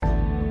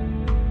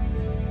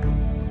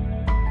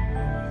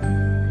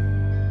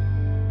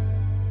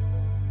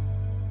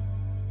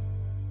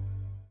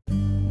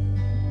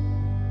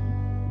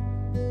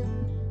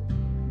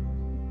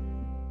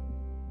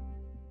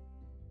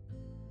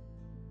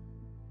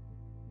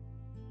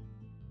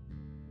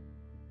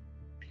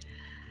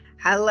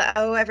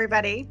Hello,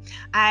 everybody.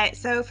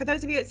 So for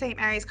those of you at St.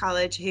 Mary's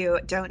College who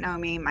don't know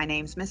me, my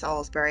name's Miss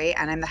Alsbury,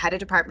 and I'm the head of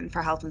department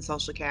for health and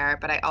social care,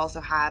 but I also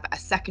have a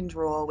second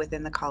role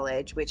within the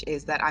college, which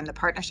is that I'm the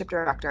partnership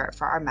director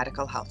for our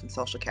Medical Health and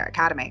Social Care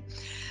Academy.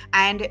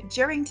 And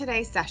during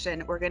today's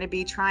session, we're going to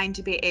be trying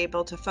to be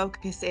able to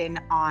focus in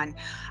on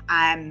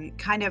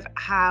kind of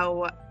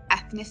how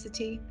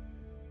ethnicity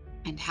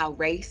and how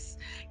race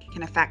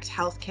can affect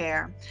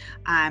healthcare,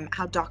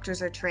 how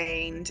doctors are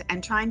trained,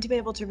 and trying to be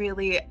able to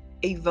really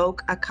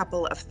evoke a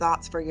couple of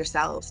thoughts for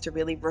yourselves to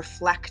really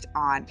reflect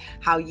on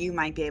how you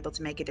might be able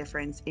to make a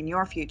difference in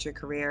your future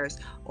careers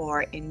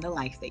or in the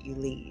life that you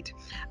lead.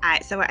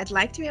 So I'd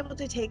like to be able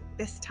to take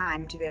this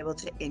time to be able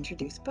to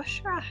introduce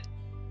Bushra.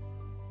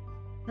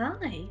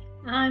 Hi,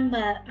 I'm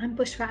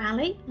Bushra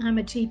Ali. I'm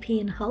a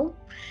GP in Hull,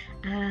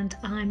 and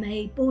I'm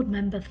a board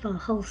member for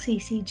Hull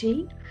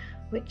CCG,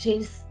 which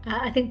is,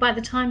 I think by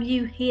the time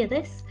you hear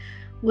this,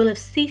 will have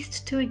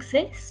ceased to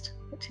exist,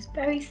 which is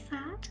very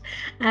sad,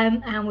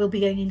 and we'll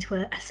be going into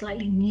a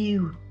slightly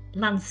new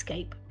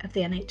landscape of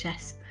the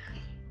NHS.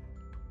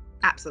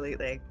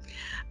 Absolutely.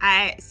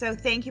 So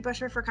thank you,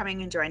 Bushra, for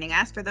coming and joining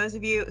us. For those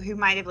of you who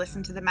might have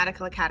listened to the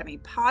Medical Academy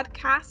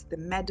podcast, the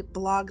med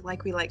blog,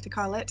 like we like to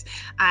call it,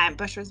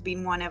 Bushra's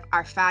been one of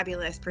our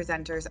fabulous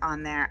presenters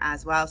on there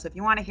as well. So if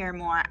you want to hear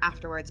more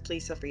afterwards,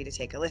 please feel free to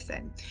take a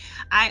listen.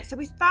 So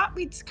we thought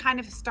we'd kind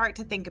of start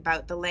to think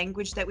about the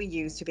language that we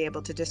use to be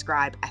able to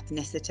describe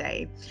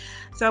ethnicity.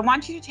 So I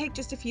want you to take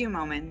just a few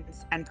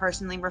moments and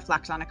personally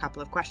reflect on a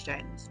couple of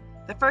questions.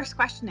 The first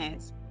question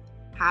is,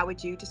 how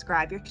would you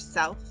describe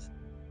yourself?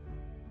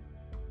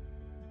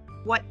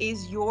 What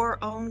is your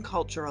own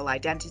cultural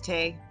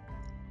identity?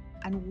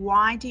 And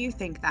why do you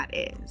think that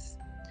is?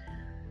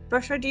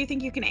 Bushra, do you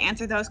think you can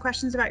answer those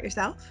questions about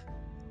yourself?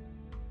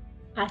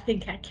 I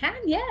think I can,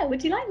 yeah.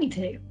 Would you like me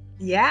to?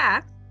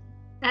 Yeah.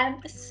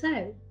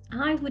 So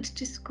I would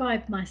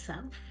describe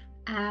myself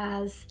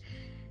as...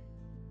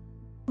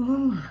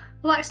 Oh,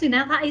 well, actually,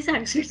 now that is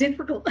actually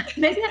difficult.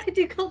 Maybe I could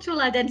do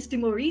cultural identity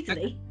more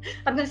easily.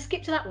 I'm going to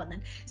skip to that one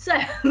then.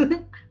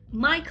 So,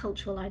 my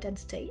cultural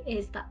identity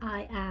is that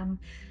I am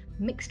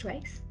mixed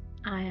race.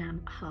 I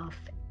am half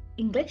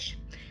English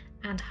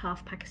and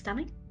half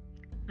Pakistani,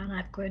 and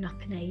I've grown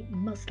up in a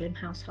Muslim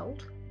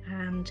household.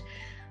 And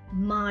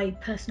my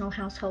personal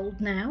household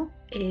now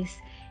is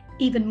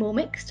even more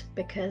mixed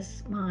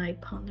because my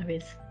partner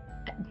is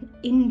an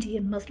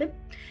Indian Muslim,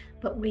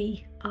 but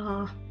we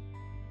are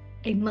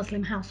a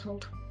Muslim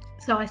household.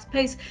 So I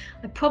suppose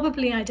I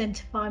probably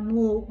identify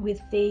more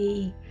with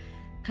the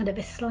kind of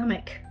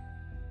Islamic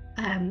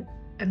and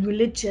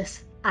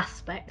religious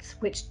aspects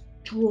which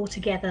draw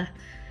together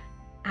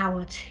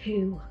our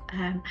two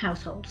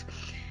households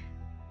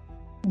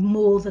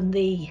more than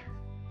the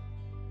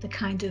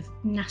kind of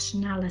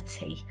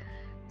nationality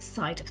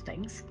side of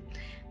things.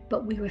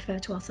 But we refer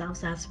to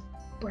ourselves as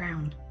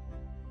brown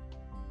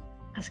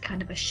as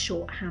kind of a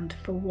shorthand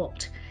for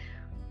what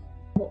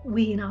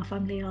we in our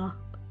family are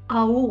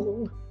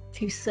all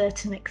to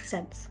certain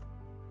extents.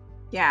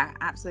 Yeah,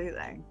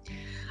 absolutely.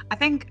 I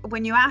think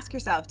when you ask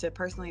yourself to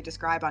personally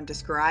describe on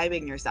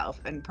describing yourself,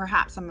 and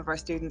perhaps some of our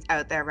students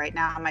out there right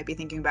now might be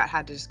thinking about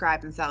how to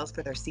describe themselves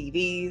for their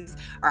CVs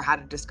or how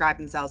to describe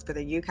themselves for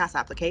their UCAS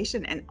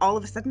application, and all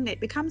of a sudden it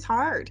becomes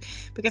hard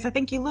because I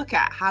think you look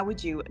at how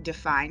would you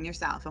define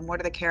yourself and what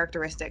are the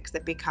characteristics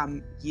that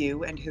become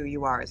you and who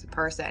you are as a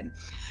person.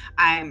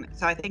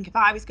 So I think if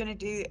I was going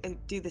to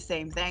do the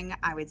same thing,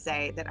 I would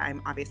say that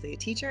I'm obviously a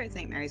teacher at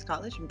St. Mary's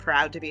College. I'm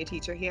proud to be a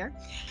teacher here.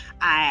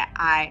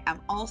 I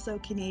am also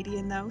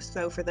Canadian though,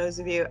 so for those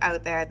of you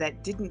out there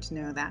that didn't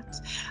know that,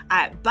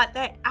 but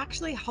that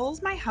actually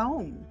Hull's my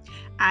home.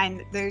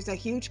 And there's a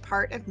huge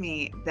part of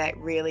me that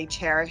really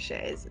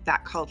cherishes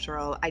that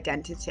cultural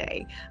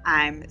identity.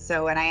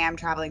 So when I am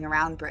traveling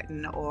around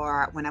Britain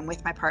or when I'm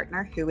with my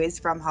partner who is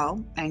from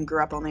Hull and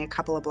grew up only a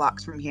couple of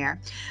blocks from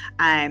here,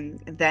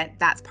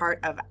 that's part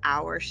of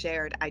our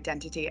shared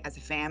identity as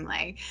a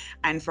family.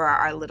 And for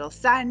our little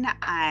son,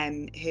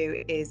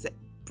 who is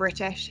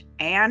British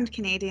and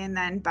Canadian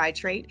then by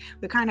trait,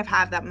 we kind of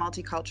have that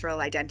multicultural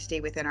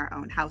identity within our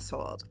own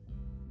household.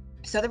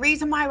 So the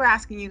reason why we're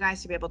asking you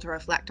guys to be able to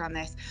reflect on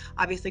this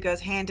obviously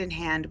goes hand in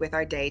hand with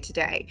our day to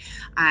day,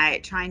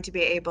 trying to be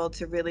able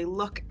to really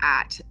look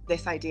at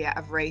this idea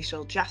of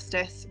racial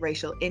justice,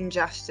 racial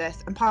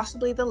injustice, and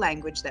possibly the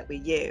language that we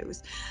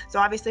use. So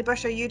obviously,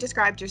 Bushra, you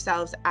described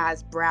yourselves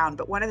as brown,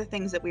 but one of the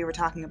things that we were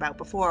talking about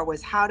before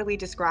was how do we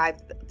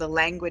describe the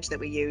language that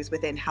we use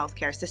within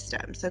healthcare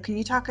systems? So can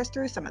you talk us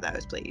through some of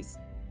those, please?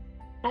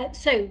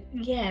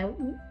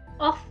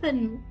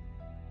 Often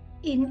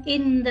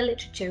in the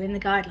literature, in the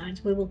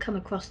guidelines, we will come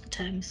across the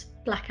terms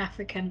Black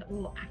African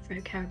or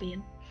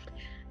Afro-Caribbean.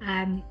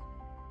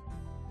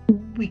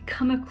 We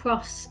come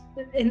across,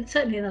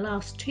 certainly in the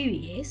last 2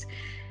 years,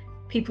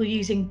 people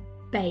using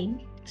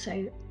BAME,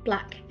 so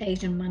Black,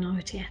 Asian,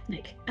 Minority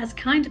Ethnic, as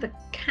kind of a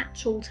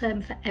catch-all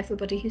term for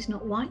everybody who's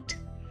not white.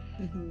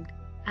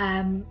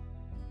 Mm-hmm.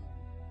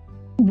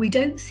 We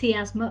don't see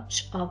as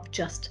much of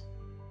just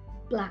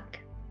Black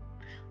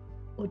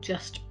or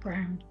just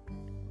brown.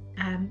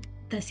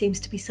 There seems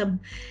to be some,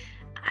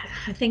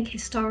 I think,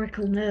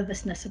 historical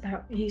nervousness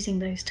about using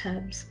those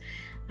terms,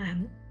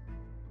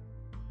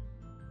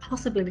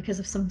 possibly because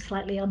of some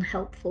slightly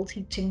unhelpful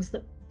teachings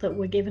that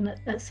were given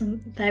at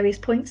some various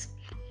points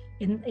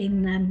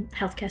in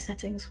healthcare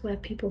settings, where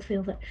people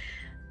feel that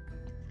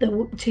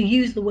to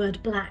use the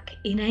word black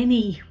in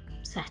any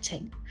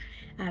setting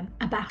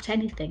about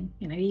anything,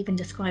 even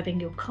describing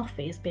your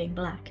coffee as being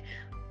black,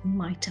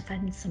 might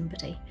offend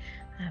somebody,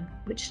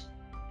 which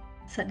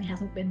certainly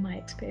hasn't been my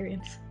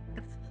experience,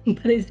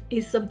 but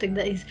is something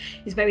that is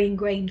very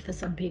ingrained for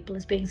some people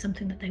as being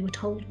something that they were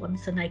told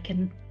once and they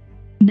can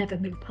never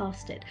move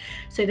past it.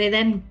 So they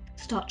then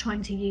start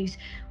trying to use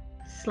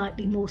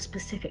slightly more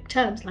specific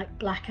terms like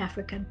Black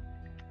African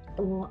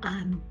or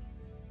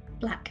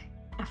Black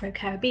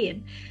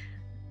Afro-Caribbean,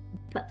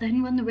 but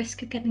then run the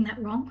risk of getting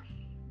that wrong.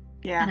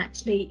 Yeah. And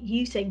actually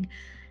using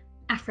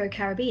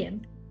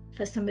Afro-Caribbean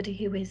for somebody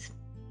who is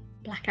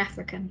Black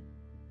African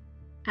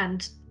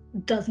and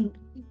doesn't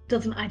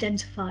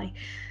identify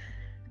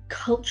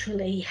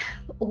culturally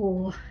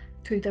or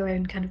through their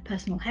own kind of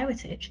personal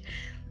heritage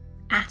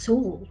at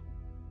all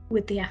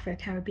with the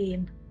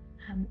Afro-Caribbean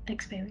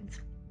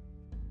experience.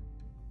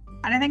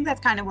 And I think that's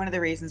kind of one of the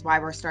reasons why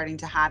we're starting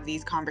to have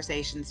these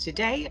conversations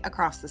today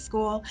across the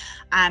school,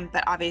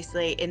 but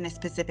obviously in this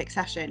specific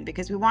session,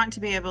 because we want to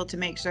be able to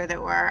make sure that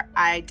we're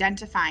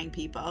identifying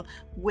people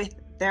with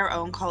their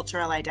own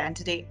cultural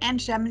identity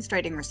and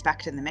demonstrating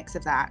respect in the mix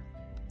of that.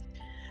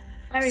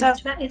 Very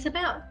much. It's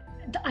about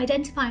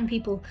identifying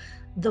people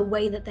the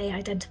way that they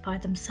identify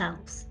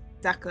themselves.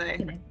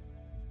 Exactly.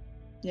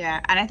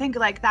 Yeah, and I think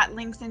like that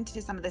links into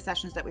some of the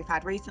sessions that we've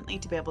had recently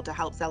to be able to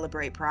help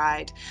celebrate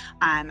Pride,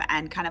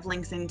 and kind of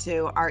links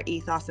into our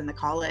ethos in the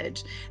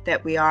college,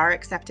 that we are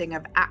accepting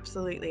of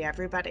absolutely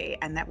everybody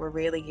and that we're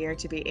really here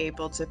to be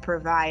able to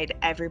provide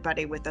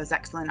everybody with those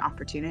excellent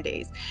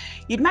opportunities.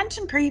 You'd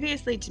mentioned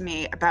previously to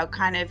me about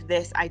kind of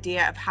this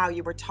idea of how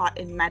you were taught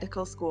in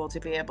medical school to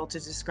be able to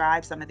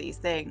describe some of these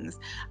things,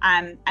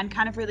 and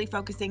kind of really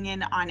focusing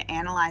in on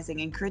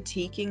analyzing and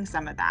critiquing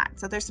some of that.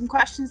 So there's some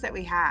questions that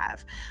we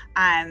have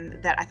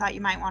that I thought you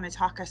might want to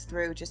talk us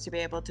through, just to be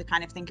able to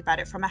kind of think about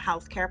it from a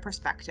healthcare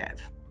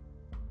perspective.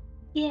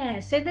 Yeah,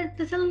 so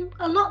there's a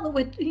lot that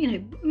we're,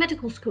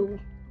 medical school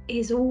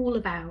is all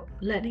about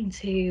learning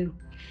to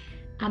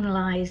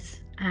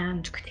analyse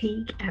and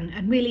critique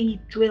and really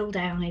drill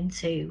down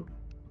into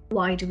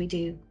why do we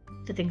do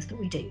the things that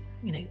we do?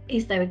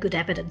 Is there a good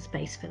evidence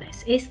base for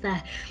this? Is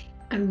there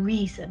a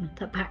reason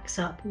that backs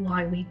up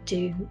why we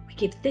give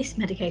this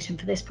medication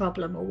for this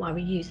problem, or why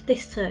we use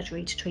this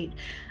surgery to treat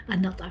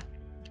another?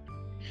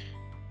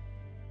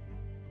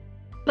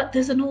 But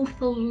there's an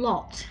awful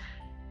lot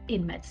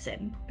in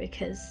medicine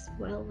because,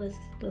 well,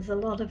 there's a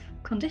lot of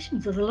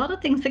conditions, there's a lot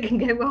of things that can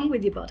go wrong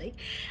with your body,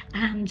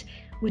 and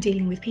we're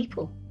dealing with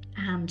people,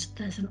 and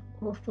there's an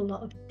awful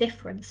lot of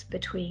difference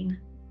between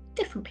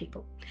different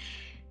people.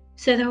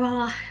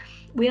 So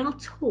we are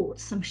taught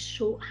some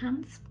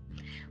shorthands,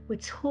 we're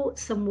taught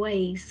some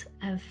ways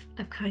of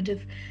kind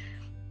of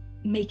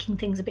making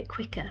things a bit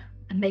quicker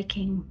and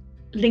making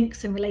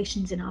links and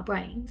relations in our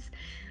brains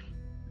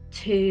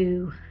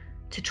to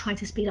try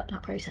to speed up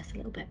that process a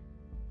little bit.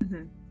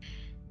 Mm-hmm.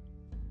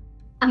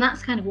 And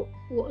that's kind of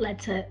what led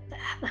to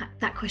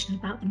that question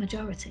about the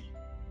majority.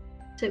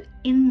 So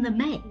in the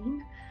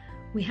main,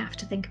 we have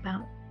to think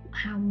about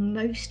how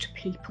most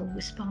people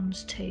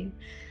respond to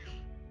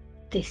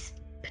this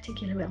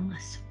particular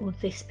illness or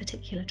this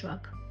particular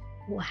drug,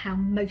 or how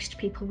most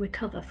people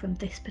recover from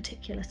this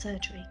particular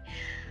surgery,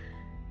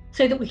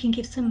 so that we can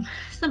give some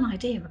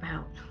idea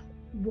about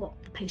what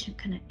the patient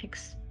can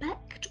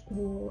expect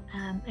or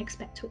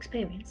expect to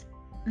experience.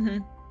 Mm-hmm.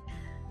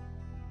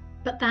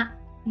 But that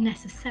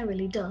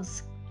necessarily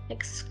does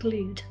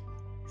exclude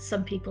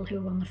some people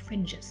who are on the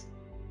fringes.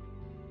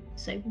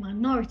 So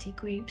minority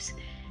groups,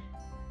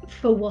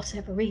 for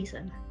whatever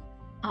reason,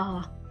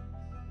 are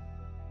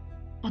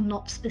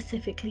not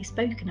specifically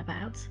spoken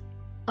about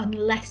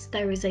unless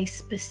there is a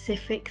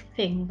specific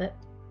thing that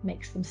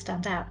makes them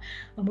stand out.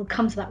 And we'll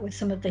come to that with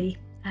some of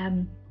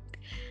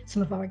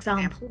our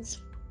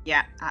examples.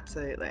 Yeah,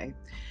 absolutely.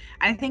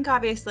 And I think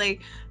obviously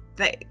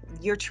that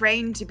you're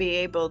trained to be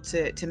able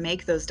to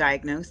make those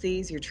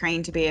diagnoses, you're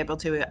trained to be able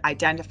to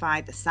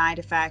identify the side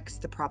effects,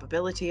 the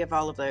probability of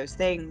all of those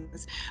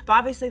things, but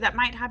obviously that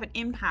might have an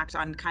impact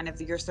on kind of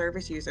your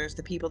service users,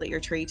 the people that you're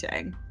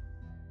treating.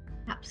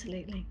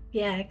 Absolutely,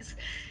 yeah.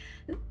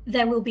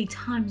 There will be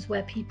times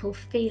where people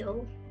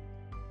feel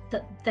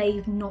that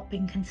they've not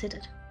been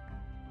considered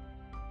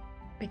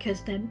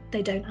because then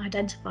they don't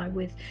identify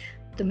with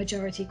the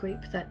majority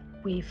group that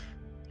we've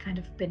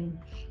been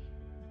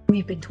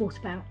taught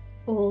about,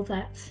 or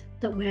that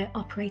we're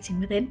operating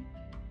within,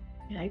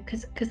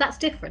 because that's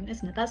different,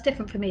 isn't it? That's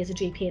different for me as a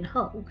GP in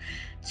Hull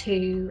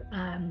to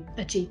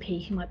a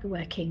GP who might be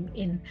working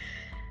in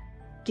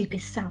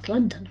deepest South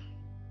London.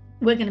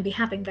 We're going to be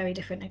having very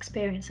different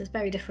experiences,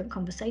 very different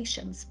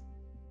conversations,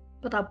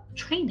 but our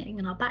training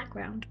and our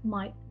background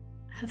might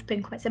have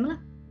been quite similar.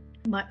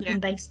 might be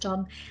based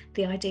on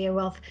the idea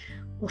of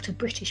what a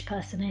British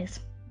person is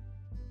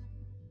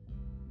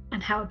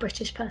and how a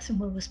British person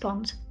will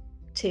respond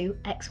to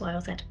X, Y,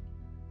 or Z.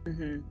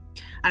 And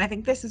I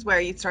think this is where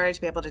you started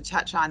to be able to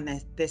touch on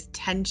this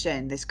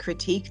tension, this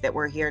critique that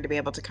we're here to be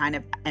able to kind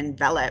of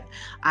envelop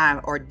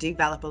or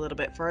develop a little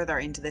bit further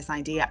into this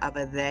idea of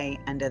a they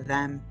and a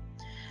them,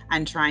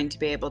 and trying to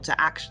be able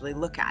to actually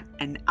look at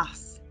an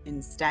us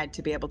instead,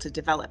 to be able to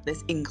develop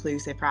this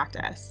inclusive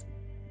practice.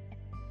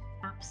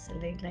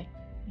 Absolutely.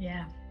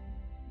 Yeah.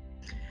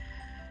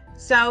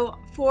 So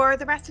for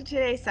the rest of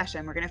today's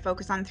session, we're going to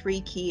focus on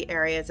 3 key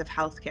areas of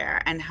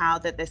healthcare and how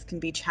that this can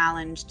be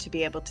challenged to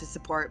be able to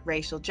support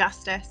racial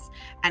justice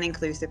and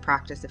inclusive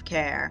practice of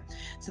care.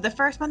 So the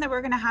first one that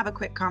we're going to have a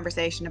quick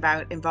conversation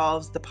about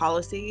involves the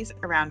policies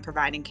around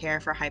providing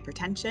care for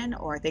hypertension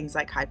or things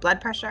like high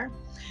blood pressure.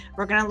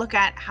 We're going to look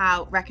at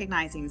how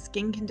recognizing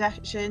skin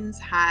conditions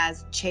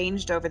has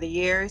changed over the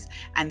years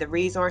and the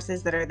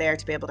resources that are there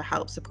to be able to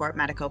help support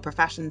medical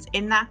professions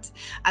in that,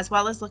 as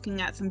well as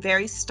looking at some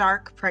very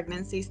stark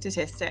pregnancy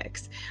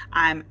statistics,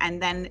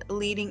 and then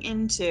leading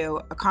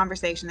into a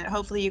conversation that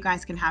hopefully you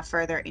guys can have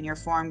further in your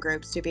forum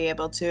groups to be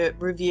able to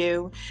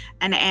review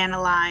and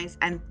analyze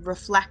and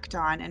reflect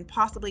on, and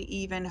possibly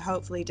even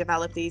hopefully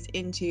develop these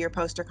into your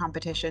poster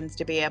competitions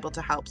to be able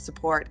to help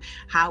support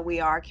how we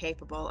are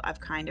capable of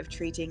kind of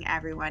treating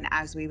everyone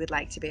as we would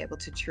like to be able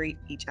to treat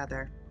each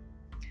other.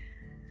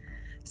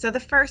 So the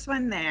first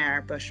one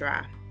there,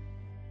 Bushra,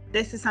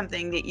 this is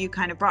something that you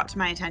kind of brought to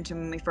my attention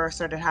when we first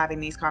started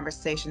having these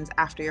conversations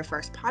after your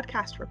first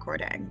podcast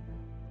recording.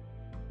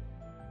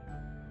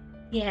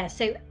 Yeah,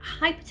 so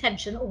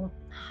hypertension or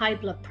high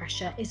blood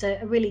pressure is a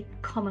really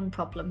common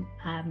problem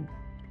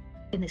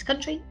in this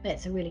country.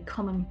 It's a really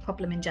common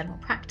problem in general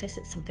practice.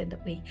 It's something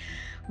that we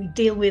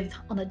deal with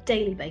on a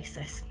daily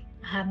basis.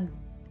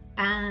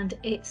 And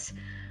it's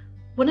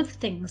one of the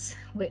things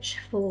which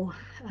for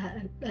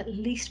at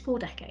least 4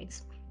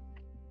 decades,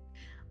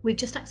 we've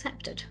just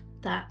accepted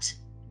that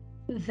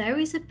there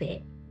is a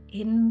bit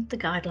in the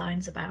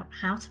guidelines about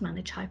how to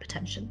manage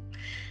hypertension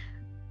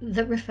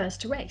that refers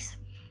to race.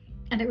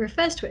 And it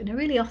refers to it in a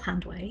really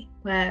offhand way,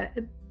 where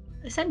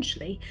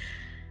essentially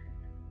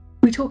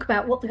we talk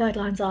about what the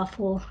guidelines are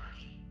for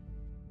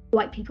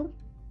white people.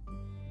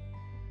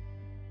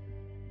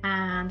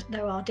 And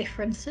there are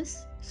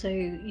differences. So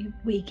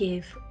we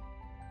give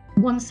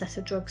one set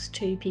of drugs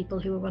to people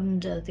who are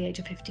under the age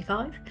of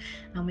 55,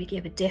 and we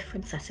give a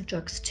different set of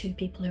drugs to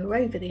people who are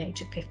over the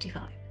age of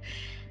 55.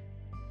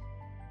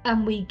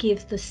 And we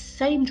give the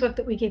same drug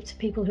that we give to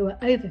people who are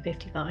over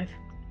 55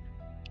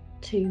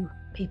 to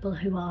people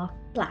who are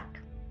black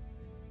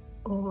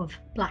or of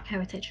black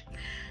heritage.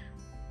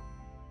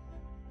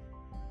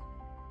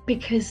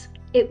 Because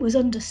it was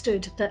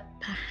understood that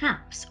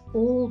perhaps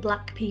all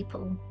black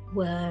people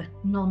were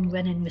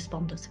non-renin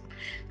responders.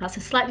 That's a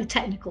slightly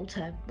technical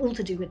term, all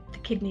to do with the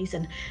kidneys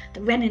and the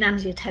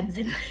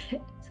renin-angiotensin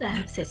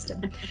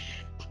system.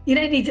 You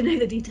don't need to know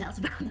the details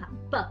about that,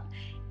 but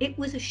it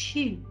was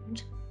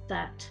assumed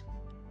that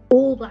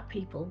all black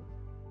people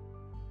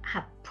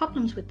had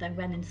problems with their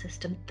renin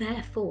system,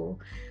 therefore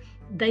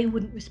they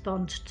wouldn't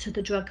respond to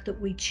the drug that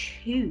we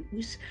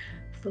choose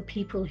for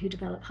people who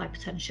develop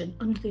hypertension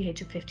under the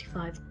age of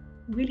 55,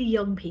 really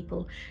young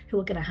people who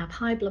are going to have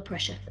high blood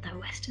pressure for the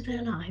rest of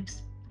their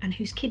lives and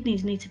whose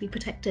kidneys need to be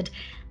protected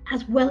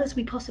as well as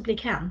we possibly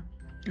can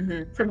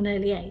from an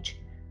early age.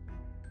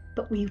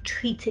 But we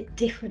treat it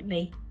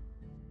differently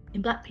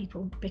in black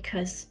people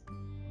because,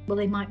 well,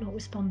 they might not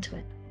respond to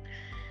it,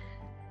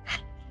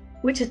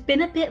 which has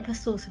been a bit of a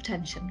source of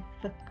tension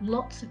for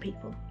lots of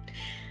people.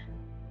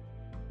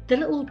 The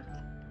little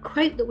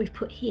quote that we've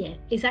put here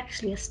is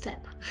actually a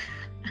step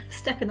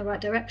in the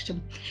right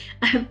direction,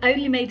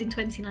 only made in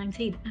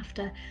 2019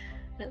 after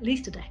at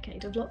least a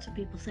decade of lots of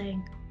people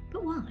saying,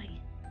 but why?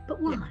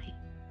 But why? Yeah.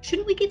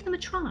 Shouldn't we give them a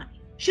try?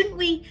 Shouldn't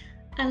we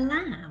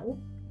allow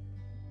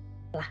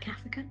Black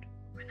African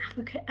or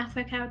an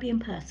Afro-Caribbean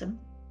person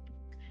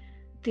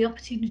the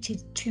opportunity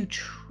to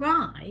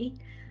try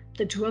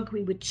the drug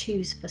we would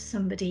choose for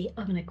somebody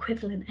of an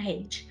equivalent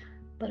age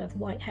but of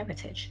white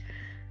heritage?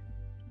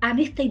 And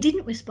if they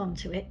didn't respond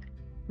to it,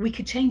 we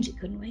could change it,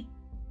 couldn't we?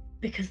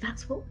 Because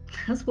that's what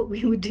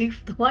we would do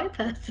for the white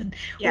person.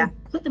 Yeah.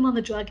 We'd put them on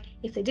the drug.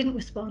 If they didn't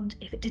respond,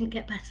 if it didn't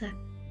get better,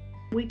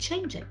 we'd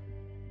change it.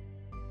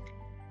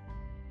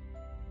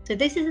 So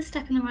this is a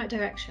step in the right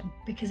direction,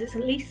 because it's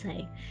at least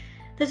saying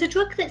there's a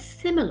drug that's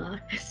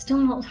similar, it's still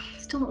not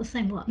the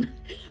same one,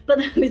 but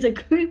there is a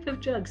group of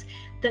drugs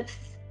that's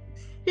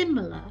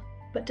similar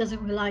but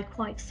doesn't rely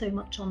quite so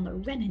much on the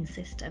renin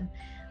system,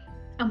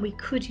 and we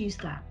could use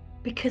that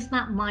because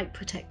that might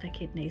protect their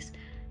kidneys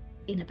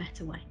in a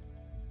better way.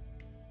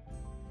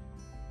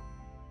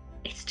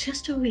 It's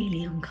just a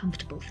really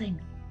uncomfortable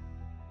thing.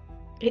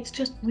 It's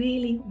just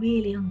really,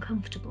 really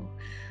uncomfortable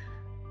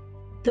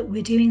that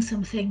we're doing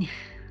something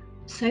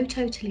so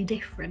totally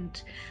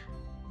different,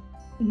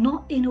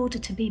 not in order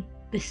to be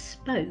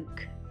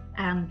bespoke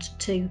and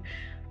to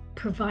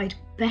provide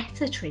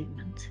better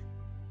treatment,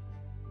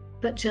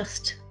 but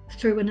just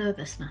through a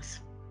nervousness.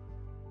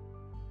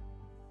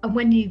 And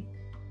when you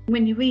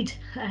read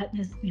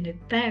there's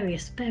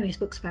various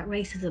books about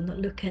racism that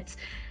look at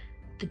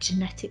the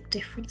genetic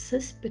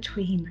differences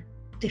between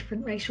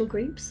different racial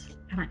groups,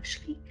 and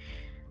actually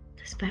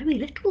there's very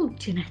little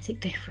genetic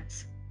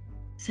difference.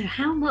 So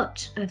how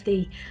much of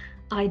the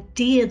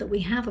idea that we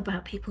have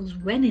about people's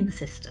Renin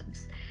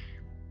systems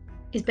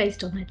is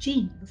based on their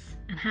genes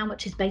and how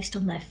much is based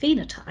on their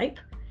phenotype,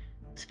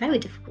 it's very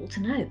difficult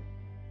to know.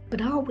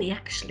 But are we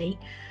actually,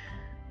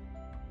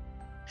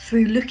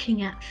 through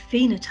looking at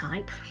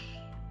phenotype,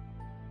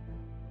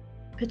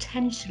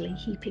 potentially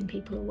keeping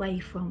people away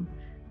from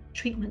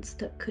treatments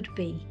that could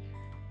be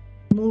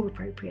more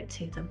appropriate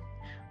to them,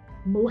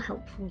 more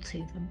helpful to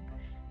them,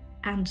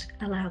 and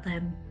allow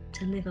them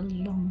to live a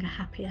longer,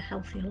 happier,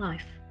 healthier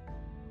life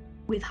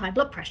with high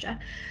blood pressure,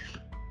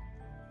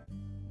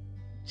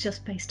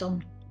 just based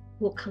on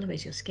what colour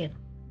is your skin?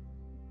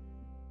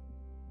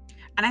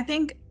 And I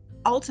think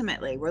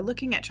ultimately we're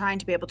looking at trying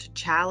to be able to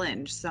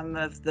challenge some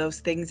of those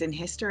things in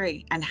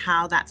history and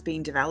how that's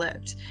being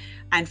developed.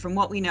 And from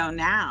what we know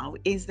now,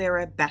 is there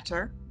a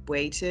better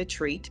way to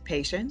treat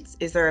patients?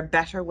 Is there a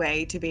better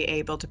way to be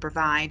able to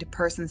provide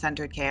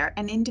person-centered care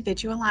and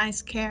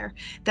individualized care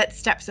that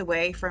steps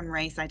away from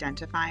race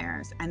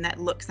identifiers and that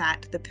looks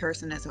at the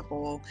person as a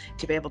whole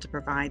to be able to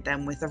provide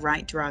them with the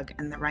right drug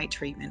and the right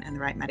treatment and the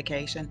right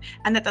medication,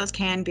 and that those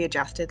can be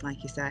adjusted,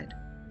 like you said?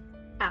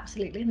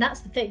 Absolutely. And that's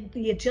the thing,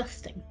 the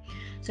adjusting.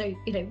 So,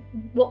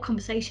 what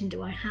conversation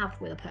do I have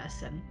with a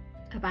person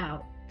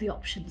about the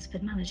options for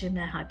managing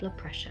their high blood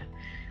pressure?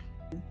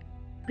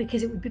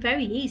 Because it would be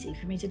very easy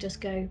for me to just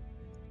go,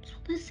 that's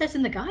what this says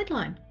in the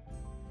guideline.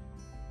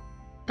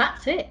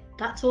 That's it.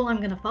 That's all I'm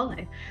going to follow.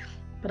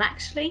 But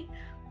actually,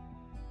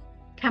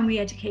 can we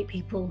educate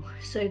people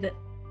so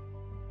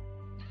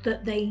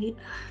that they,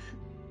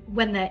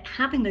 when they're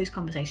having those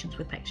conversations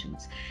with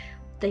patients,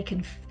 they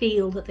can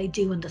feel that they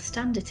do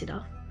understand it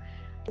enough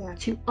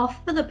to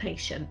offer the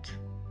patient,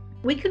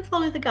 we can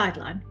follow the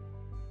guideline,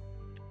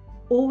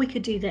 or we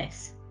could do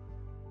this.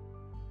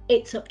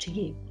 It's up to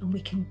you, and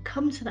we can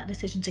come to that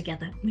decision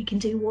together. We can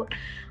do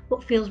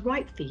what feels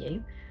right for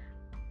you,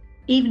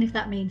 even if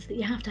that means that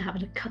you have to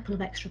have a couple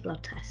of extra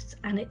blood tests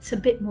and it's a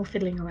bit more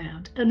fiddling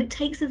around and it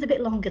takes us a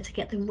bit longer to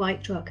get the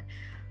right drug.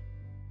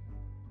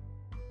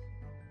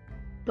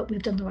 But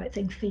we've done the right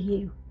thing for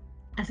you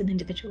as an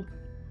individual.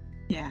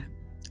 Yeah.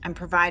 And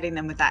providing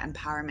them with that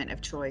empowerment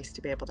of choice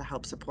to be able to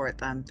help support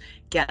them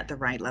get the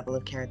right level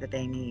of care that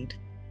they need.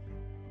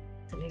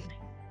 Absolutely.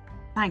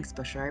 Thanks,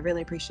 Bushra. I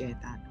really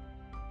appreciate that.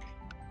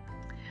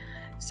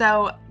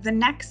 So the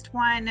next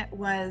one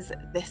was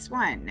this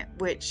one,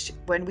 which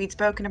when we'd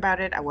spoken about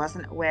it, I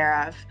wasn't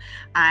aware of.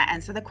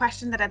 And so the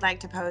question that I'd like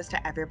to pose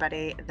to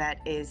everybody that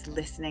is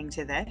listening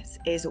to this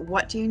is,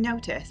 what do you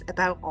notice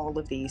about all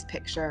of these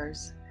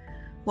pictures?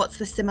 What's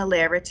the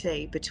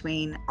similarity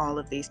between all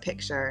of these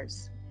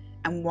pictures?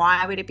 And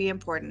why would it be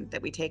important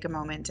that we take a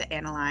moment to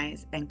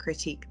analyze and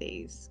critique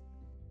these?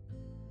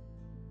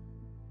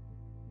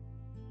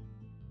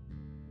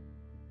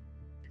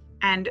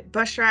 And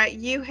Bushra,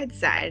 you had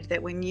said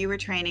that when you were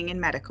training in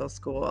medical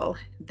school,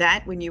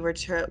 that when you were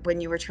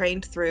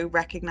trained through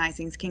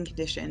recognizing skin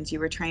conditions, you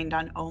were trained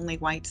on only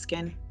white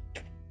skin.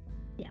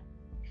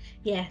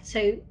 Yeah.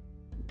 So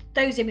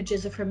those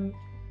images are from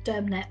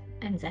DermNet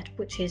NZ,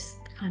 which is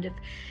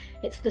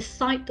it's the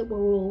site that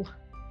we're all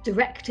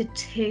directed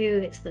to.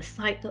 It's the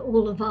site that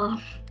all of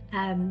our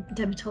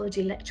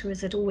dermatology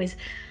lecturers had always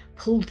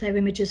pulled their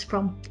images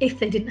from, if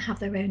they didn't have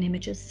their own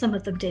images. Some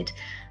of them did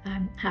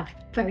have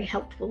very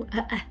helpful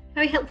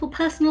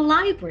personal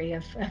library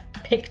of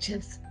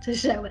pictures to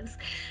show us.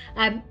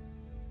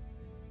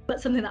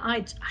 But something that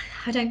I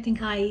don't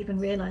think I even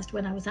realised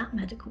when I was at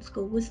medical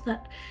school was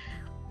that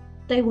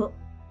they were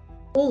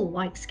all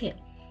white skin.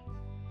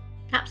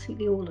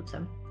 Absolutely all of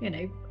them.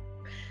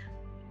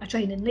 I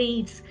trained in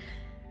Leeds.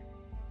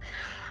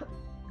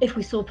 If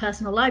we saw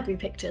personal library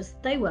pictures,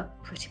 they were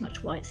pretty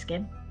much white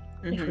skin.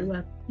 Mm-hmm. If we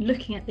were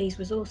looking at these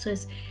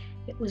resources,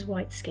 it was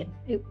white skin.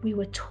 We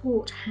were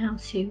taught how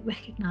to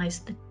recognise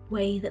the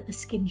way that the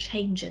skin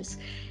changes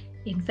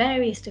in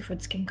various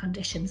different skin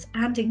conditions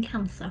and in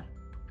cancer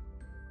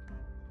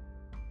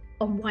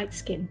on white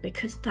skin,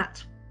 because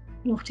that's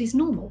what is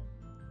normal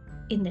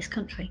in this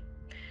country.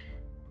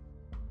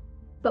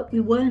 But we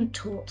weren't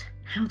taught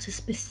how to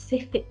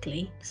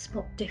specifically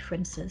spot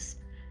differences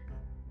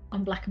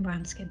on black and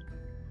brown skin.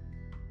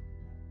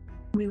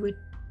 We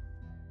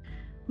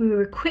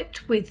were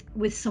equipped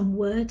with some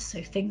words,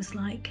 so things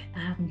like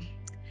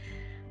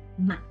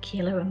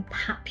macular and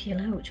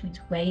papular, which means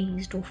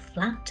raised or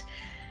flat.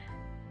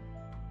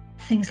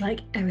 Things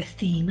like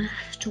erythema,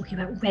 talking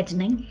about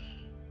reddening.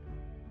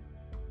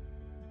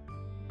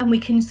 And we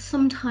can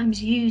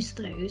sometimes use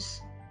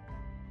those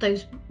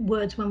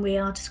words when we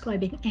are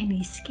describing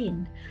any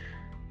skin.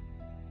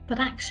 But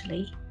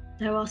actually,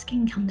 there are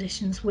skin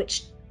conditions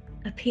which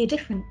appear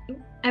different.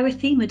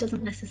 Erythema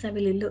doesn't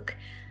necessarily look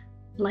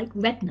like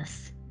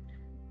redness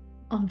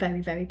on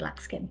very, very black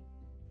skin.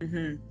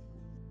 Mm-hmm.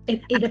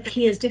 It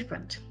appears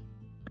different.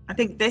 I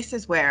think this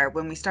is where,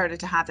 when we started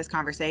to have this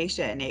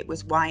conversation, it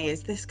was, why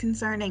is this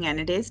concerning? And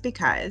it is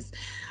because,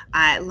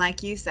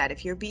 like you said,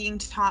 if you're being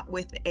taught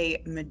with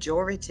a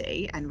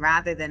majority, and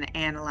rather than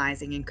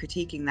analysing and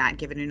critiquing that,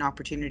 given an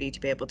opportunity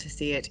to be able to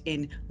see it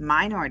in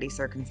minority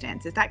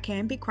circumstances, that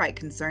can be quite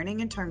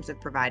concerning in terms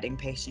of providing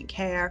patient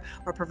care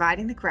or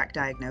providing the correct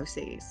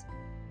diagnoses.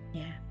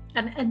 Yeah,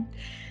 and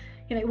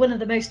you know, one of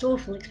the most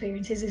awful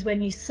experiences is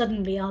when you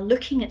suddenly are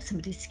looking at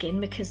somebody's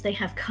skin because they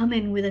have come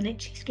in with an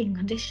itchy skin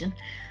condition,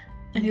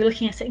 and you're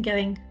looking at it and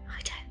going,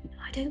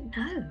 I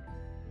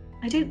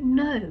don't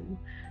know,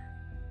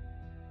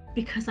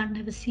 because I've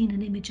never seen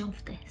an image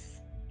of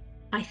this.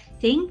 I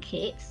think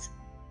it's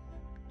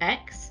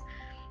X,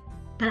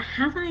 but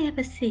have I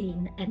ever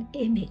seen an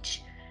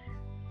image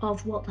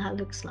of what that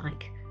looks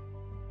like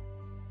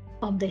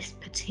on this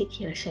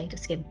particular shade of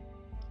skin?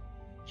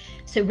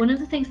 So one of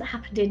the things that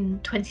happened in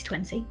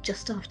 2020,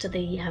 just after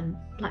the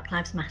Black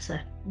Lives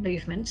Matter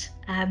movement,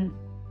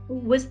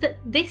 was that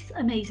this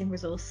amazing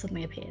resource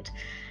suddenly appeared,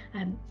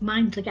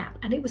 Mind the Gap,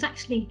 and it was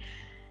actually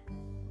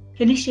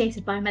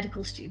initiated by a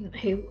medical student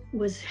who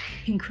was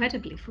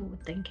incredibly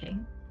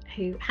forward-thinking,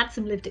 who had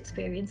some lived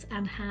experience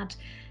and had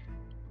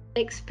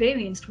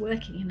experienced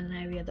working in an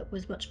area that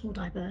was much more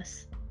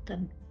diverse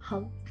than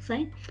Hull,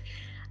 say,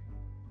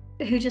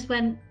 who just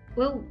went,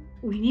 well,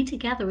 we need to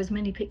gather as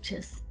many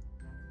pictures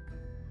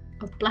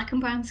of black and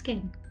brown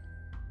skin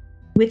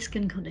with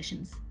skin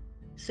conditions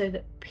so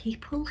that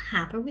people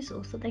have a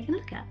resource that they can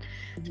look at.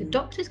 So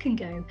doctors can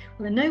go,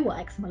 well, I know what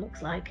eczema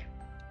looks like,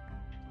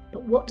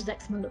 but what does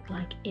eczema look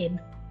like in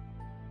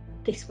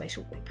this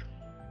racial group?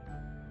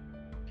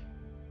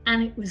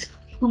 And it was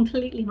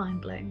completely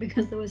mind-blowing,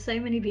 because there were so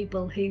many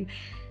people who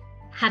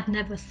had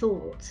never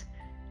thought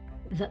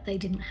that they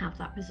didn't have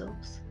that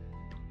resource,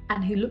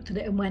 and who looked at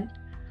it and went,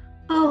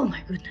 oh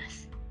my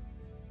goodness.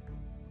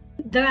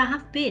 There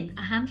have been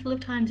a handful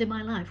of times in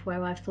my life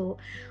where I've thought,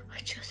 I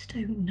just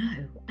don't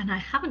know, and I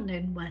haven't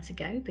known where to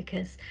go,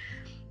 because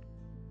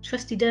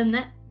trusty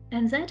DermNet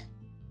NZ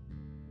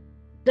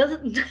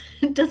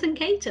doesn't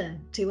cater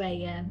to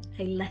a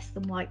less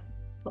than white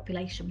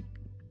population.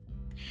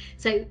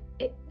 So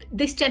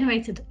this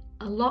generated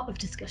a lot of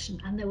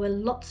discussion, and there were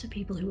lots of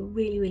people who were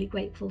really, really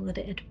grateful that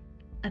it had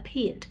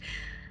appeared.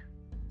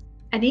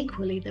 And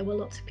equally, there were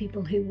lots of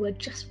people who were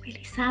just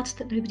really sad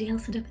that nobody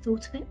else had ever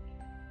thought of it.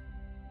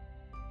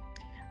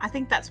 I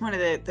think that's one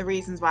of the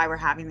reasons why we're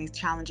having these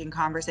challenging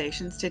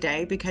conversations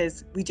today,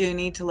 because we do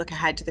need to look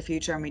ahead to the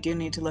future, and we do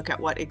need to look at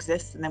what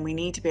exists, and then we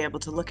need to be able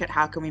to look at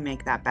how can we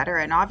make that better.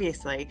 And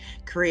obviously,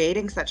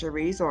 creating such a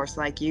resource,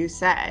 like you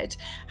said,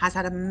 has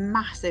had a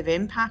massive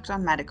impact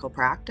on medical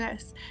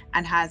practice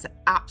and has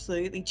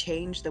absolutely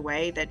changed the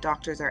way that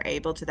doctors are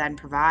able to then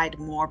provide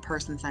more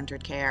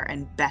person-centered care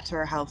and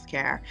better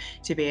healthcare,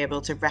 to be able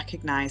to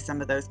recognize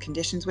some of those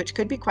conditions, which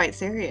could be quite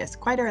serious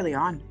quite early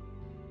on.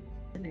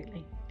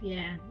 Absolutely.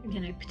 Yeah,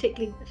 you know,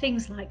 particularly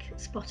things like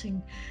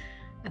spotting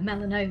a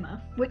melanoma,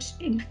 which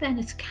in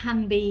fairness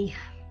can be,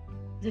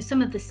 so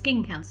some of the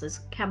skin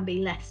cancers can be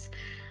less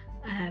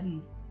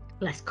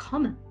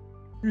common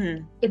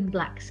in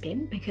black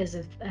skin because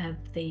of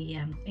the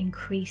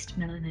increased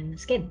melanin in the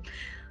skin,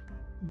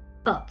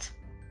 but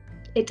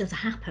it does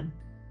happen.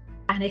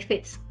 And if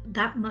it's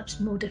that much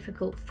more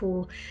difficult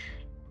for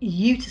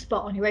you to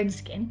spot on your own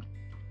skin,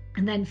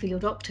 and then for your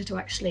doctor to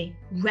actually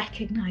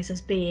recognize as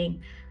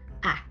being,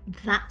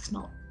 that's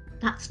not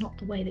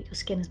the way that your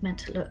skin is meant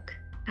to look,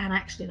 and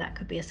actually that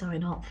could be a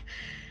sign of,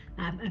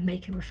 and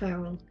make a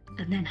referral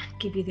and then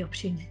give you the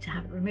opportunity to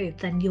have it removed,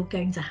 then you're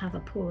going to have a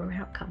poorer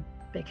outcome,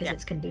 because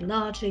it's going to be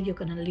larger, you're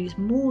going to lose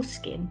more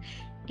skin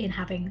in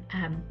having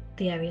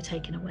the area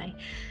taken away.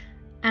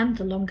 And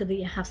the longer that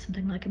you have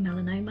something like a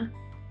melanoma,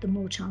 the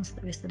more chance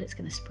there is that it's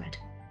going to spread,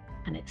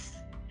 and it's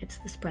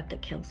the spread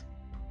that kills.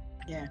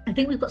 Yeah. I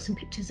think we've got some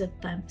pictures of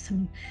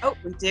some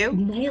we do.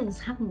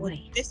 nails, haven't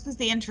we? This was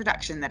the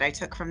introduction that I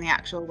took from the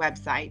actual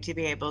website to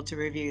be able to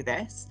review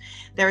this.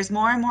 There is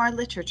more and more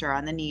literature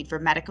on the need for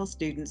medical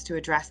students to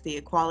address the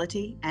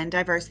equality and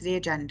diversity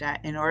agenda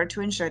in order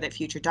to ensure that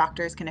future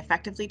doctors can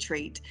effectively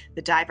treat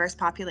the diverse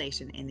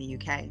population in the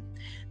UK.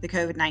 The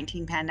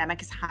COVID-19 pandemic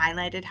has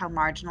highlighted how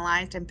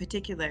marginalised, and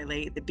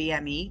particularly the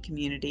BME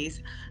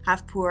communities,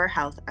 have poor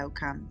health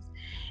outcomes.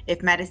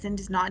 If medicine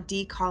does not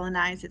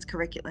decolonize its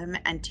curriculum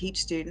and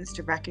teach students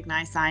to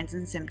recognize signs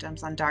and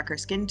symptoms on darker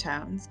skin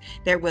tones,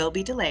 there will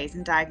be delays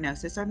in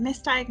diagnosis or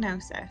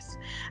misdiagnosis.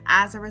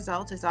 As a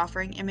result, as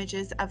offering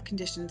images of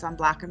conditions on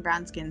black and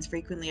brown skins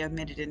frequently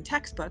omitted in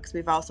textbooks,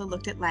 we've also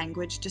looked at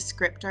language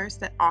descriptors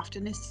that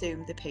often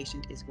assume the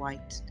patient is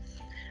white.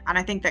 And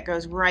I think that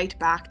goes right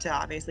back to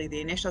obviously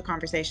the initial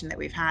conversation that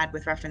we've had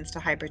with reference to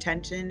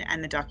hypertension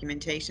and the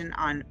documentation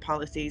on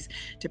policies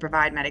to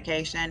provide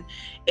medication.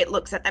 It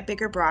looks at that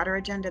bigger, broader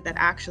agenda that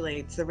actually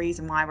it's the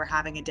reason why we're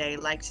having a day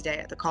like today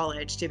at the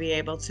college, to be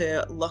able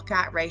to look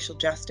at racial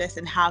justice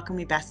and how can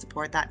we best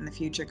support that in the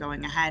future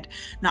going ahead,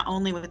 not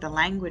only with the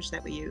language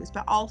that we use,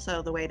 but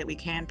also the way that we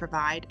can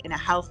provide in a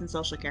health and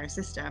social care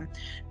system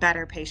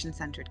better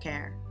patient-centered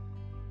care.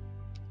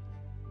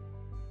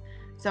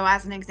 So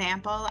as an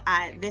example,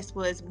 this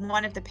was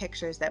one of the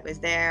pictures that was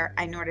there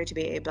in order to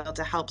be able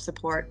to help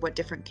support what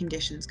different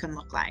conditions can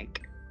look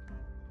like.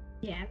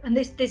 Yeah, and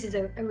this is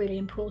a really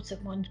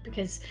important one,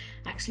 because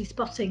actually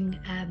spotting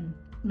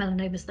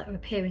melanomas that are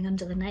appearing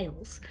under the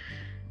nails,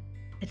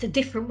 it's a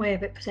different way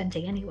of it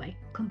presenting anyway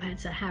compared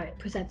to how it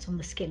presents on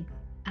the skin,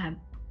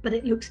 but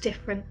it looks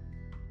different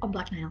on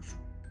black nails.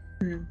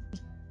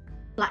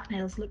 Black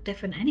nails look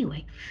different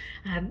anyway,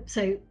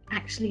 so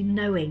actually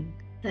knowing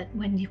that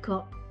when you've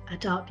got a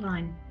dark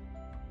line,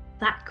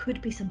 that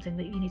could be something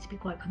that you need to be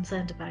quite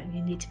concerned about, and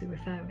you need to be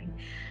referring,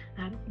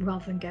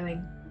 rather than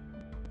going,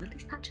 well,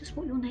 is that just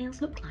what your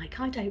nails look like?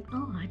 I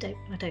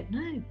don't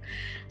know.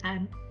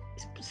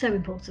 It's so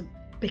important,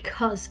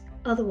 because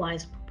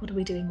otherwise, what are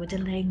we doing? We're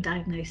delaying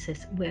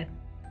diagnosis. We're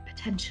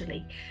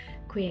potentially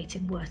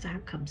creating worse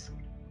outcomes.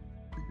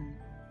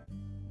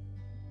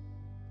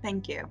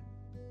 Thank you.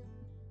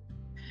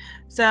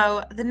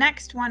 So the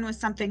next one was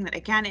something that,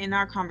 again, in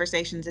our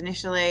conversations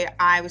initially,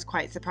 I was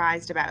quite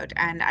surprised about.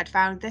 And I'd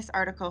found this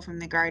article from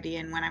The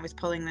Guardian when I was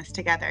pulling this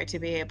together to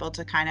be able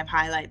to kind of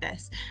highlight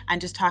this, and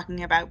just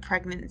talking about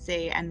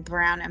pregnancy and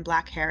brown and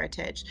black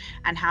heritage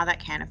and how that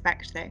can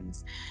affect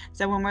things.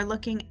 So when we're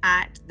looking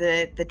at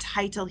the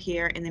title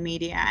here in the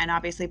media, and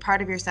obviously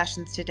part of your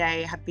sessions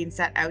today have been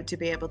set out to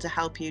be able to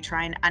help you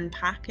try and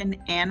unpack and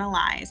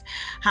analyze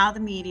how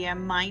the media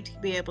might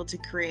be able to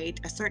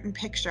create a certain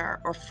picture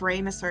or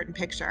frame a certain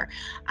picture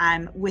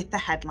with the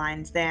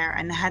headlines there.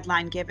 And the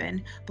headline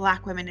given,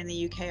 Black women in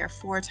the UK are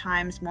 4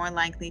 times more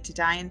likely to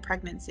die in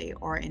pregnancy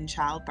or in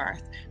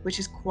childbirth, which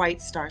is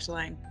quite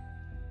startling.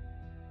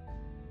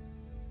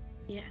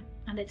 Yeah,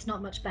 and it's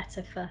not much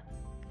better for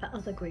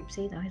other groups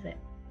either, is it?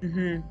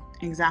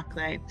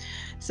 Exactly.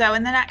 So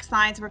in the next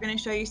slides, we're going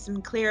to show you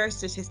some clearer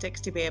statistics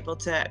to be able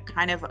to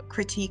kind of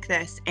critique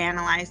this,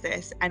 analyze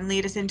this, and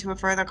lead us into a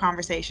further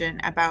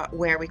conversation about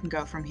where we can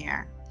go from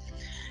here.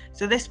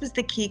 So this was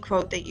the key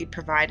quote that you'd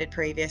provided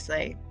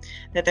previously,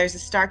 that there's a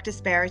stark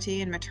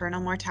disparity in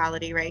maternal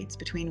mortality rates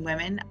between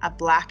women of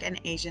Black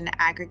and Asian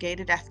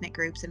aggregated ethnic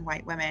groups and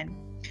white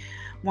women.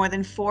 More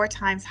than 4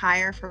 times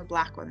higher for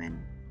Black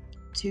women,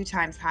 2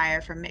 times higher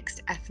for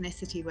mixed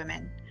ethnicity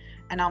women,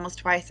 and almost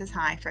twice as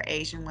high for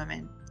Asian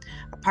women.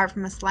 Apart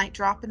from a slight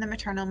drop in the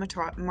maternal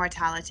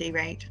mortality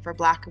rate for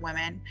Black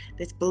women,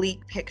 this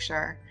bleak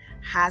picture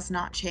has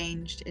not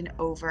changed in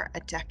over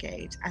a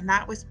decade. And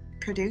that was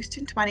produced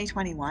in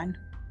 2021.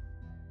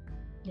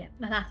 Yeah,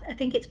 and I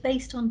think it's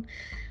based on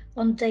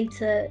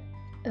data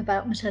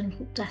about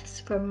maternal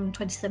deaths from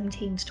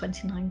 2017 to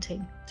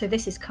 2019. So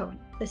this is current.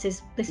 This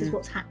is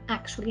what's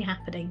actually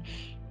happening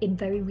in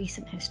very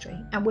recent history.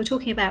 And we're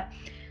talking about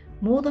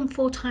more than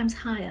 4 times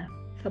higher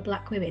for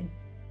Black women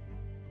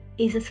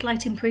is a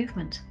slight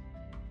improvement.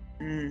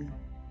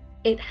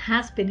 It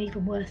has been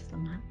even worse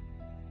than that.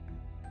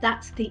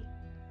 That's the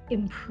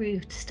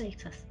improved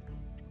status.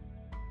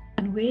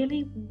 And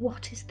really,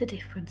 what is the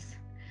difference?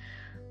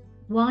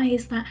 Why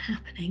is that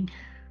happening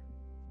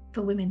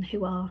for women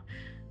who are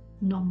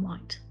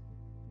non-white?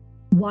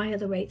 Why are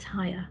the rates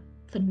higher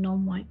for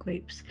non-white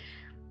groups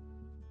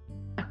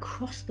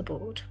across the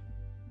board,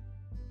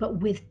 but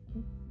with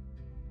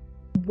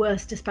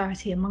worse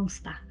disparity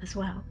amongst that as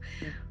well?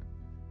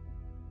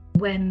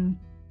 When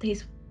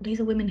these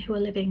are women who are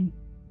living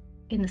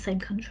in the same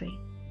country.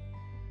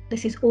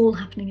 This is all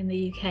happening in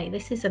the UK.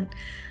 This isn't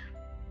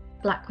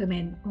Black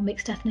women or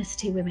mixed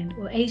ethnicity women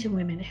or Asian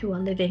women who are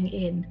living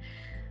in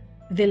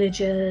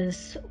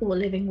villages or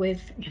living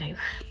with,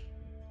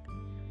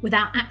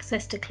 without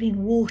access to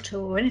clean water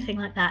or anything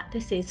like that.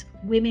 This is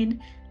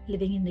women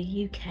living in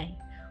the UK,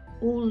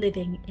 all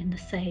living in the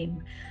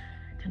same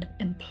kind of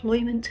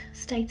employment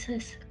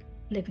status,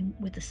 living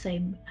with the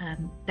same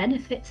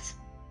benefits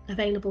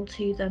available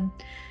to them,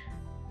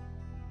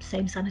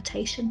 same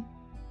sanitation.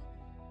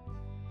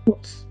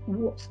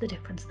 What's the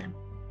difference then?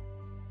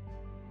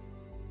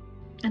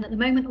 And at the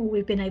moment, all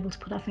we've been able to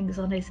put our fingers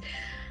on is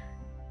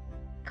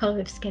colour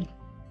of skin,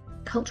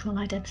 cultural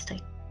identity.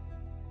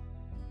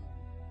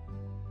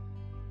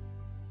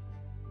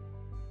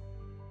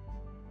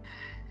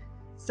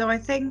 So I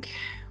think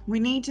we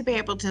need to be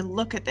able to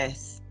look at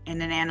this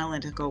in an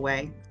analytical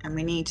way, and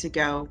we need to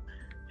go,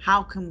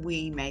 how can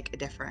we make a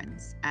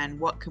difference, and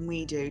what can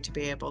we do to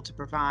be able to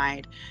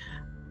provide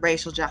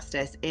racial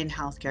justice in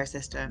healthcare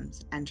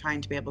systems, and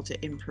trying to be able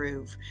to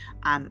improve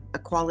the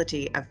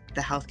quality of the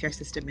healthcare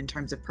system in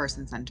terms of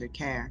person-centered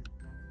care.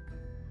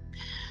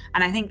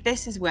 And I think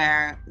this is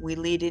where we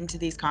lead into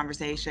these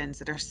conversations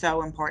that are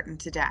so important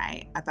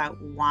today about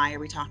why are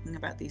we talking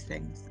about these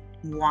things?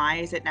 Why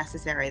is it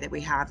necessary that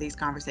we have these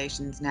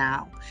conversations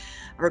now?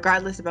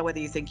 Regardless about whether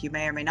you think you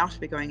may or may not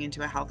be going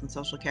into a health and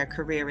social care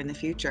career in the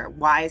future,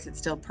 why is it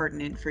still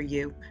pertinent for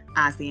you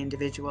as the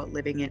individual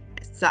living in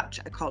such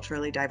a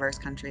culturally diverse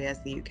country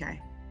as the UK?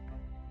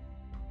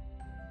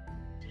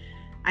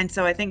 And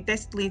so I think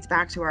this leads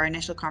back to our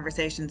initial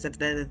conversations of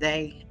the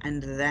they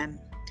and the them.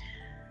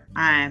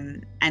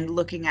 And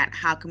looking at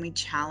how can we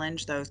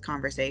challenge those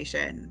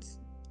conversations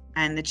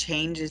and the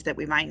changes that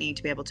we might need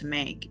to be able to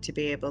make to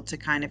be able to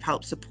kind of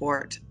help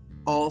support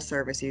all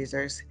service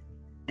users,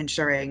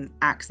 ensuring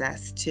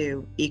access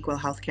to equal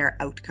healthcare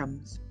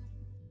outcomes.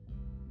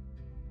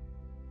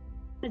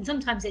 And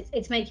sometimes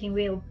it's making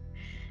real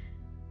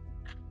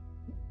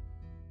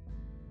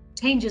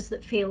changes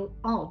that feel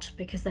odd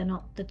because they're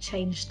not the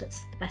change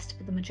that's the best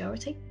for the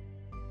majority.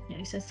 You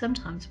know, so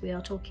sometimes we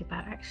are talking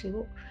about actually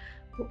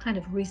what kind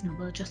of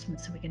reasonable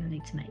adjustments are we going to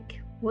need to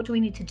make? What do we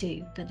need to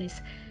do that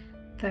is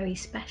very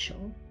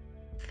special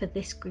for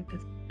this group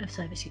of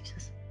service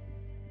users?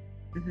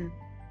 Mm-hmm.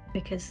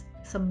 Because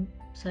some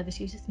service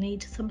users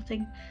need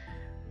something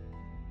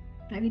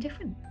very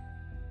different.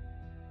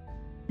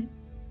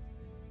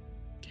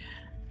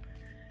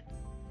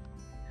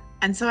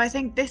 And so I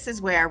think this is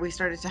where we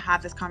started to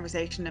have this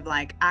conversation of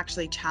like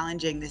actually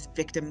challenging this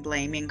victim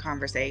blaming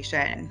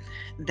conversation,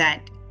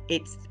 that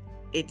it's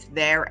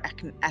their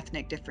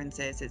ethnic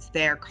differences, it's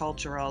their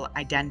cultural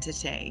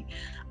identity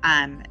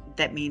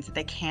that means that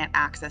they can't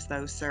access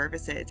those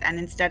services. And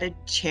instead of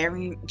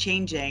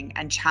changing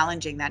and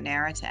challenging that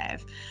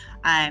narrative,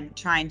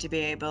 trying to be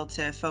able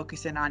to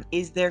focus in on,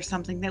 is there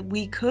something that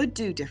we could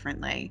do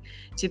differently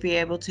to be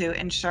able to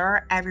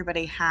ensure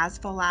everybody has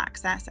full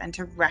access and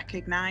to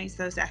recognize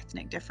those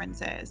ethnic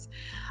differences,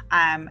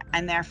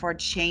 and therefore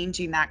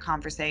changing that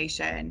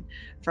conversation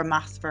from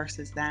us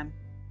versus them.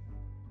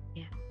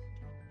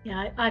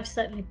 Yeah, I've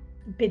certainly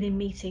been in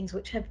meetings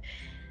which have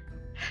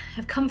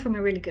come from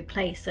a really good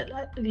place at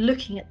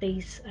looking at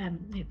these,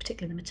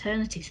 particularly the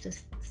maternity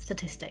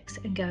statistics,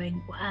 and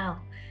going, wow,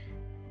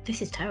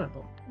 this is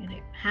terrible. You know,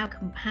 how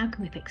can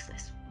we fix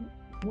this?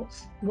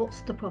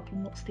 What's the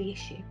problem? What's the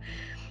issue?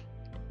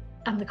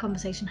 And the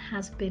conversation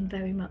has been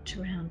very much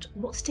around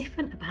what's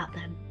different about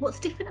them, what's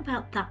different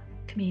about that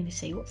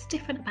community, what's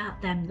different about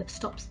them that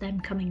stops them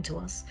coming to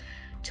us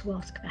to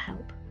ask for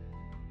help,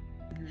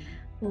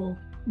 or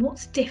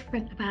what's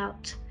different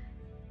about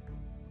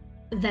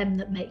them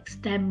that makes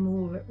them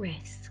more at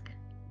risk.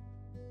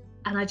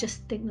 And I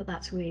just think that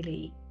it's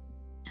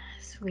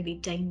really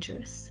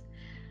dangerous,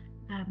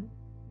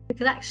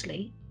 because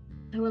actually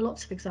there are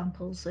lots of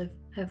examples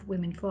of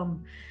women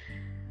from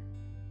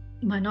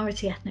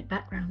minority ethnic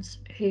backgrounds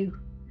who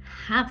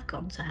have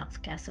gone to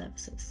healthcare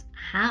services,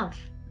 have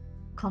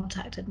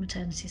contacted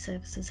maternity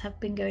services, have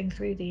been going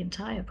through the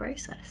entire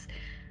process,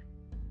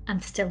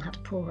 and still had a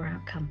poorer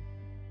outcome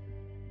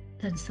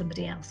than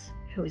somebody else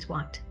who is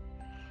white.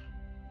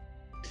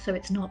 So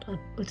it's not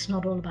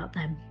all about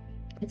them.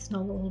 It's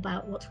not all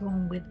about what's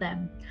wrong with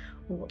them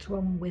or what's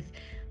wrong with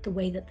the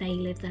way that they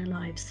live their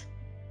lives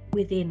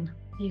within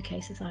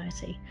UK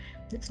society.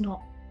 It's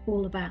not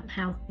all about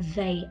how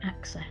they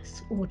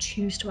access or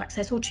choose to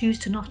access or choose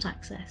to not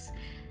access.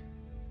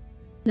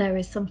 There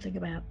is something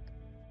about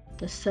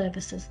the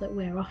services that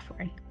we're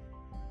offering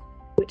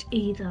which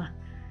either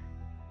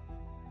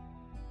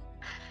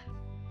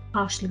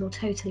partially or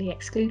totally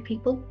exclude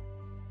people,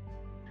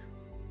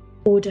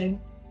 or don't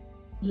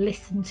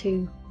listen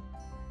to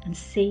and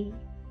see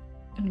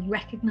and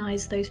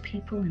recognise those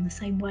people in the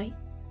same way,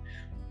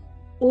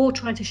 or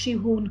try to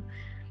shoehorn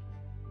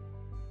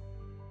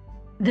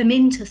them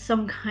into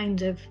some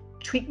kind of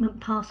treatment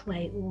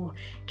pathway or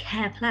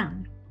care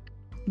plan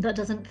that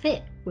doesn't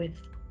fit with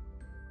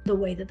the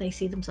way that they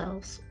see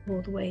themselves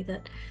or the way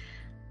that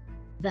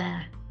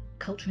their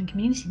culture and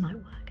community might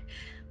work.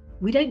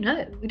 We don't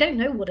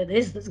know what it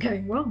is that's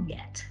going wrong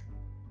yet,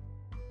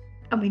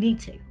 and we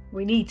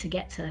need to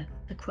get to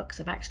the crux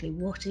of actually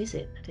what is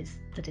it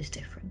that is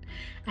different,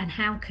 and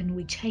how can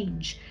we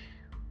change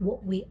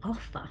what we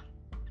offer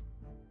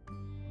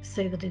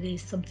so that it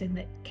is something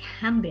that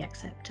can be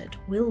accepted,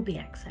 will be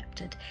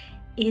accepted,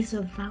 is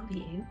of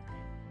value,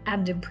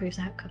 and improves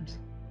outcomes.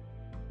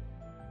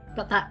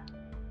 But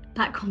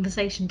that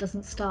conversation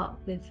doesn't start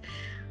with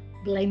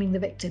blaming the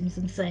victims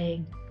and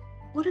saying,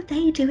 what are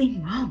they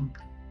doing wrong?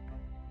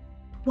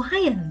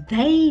 Why are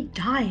they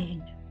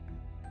dying?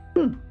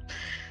 And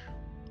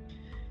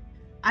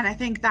I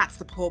think that's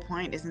the whole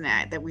point, isn't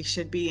it? That we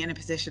should be in a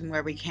position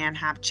where we can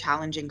have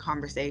challenging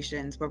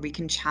conversations, where we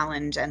can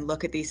challenge and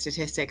look at these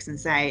statistics and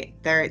say,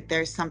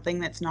 there's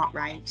something that's not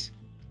right.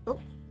 Oh,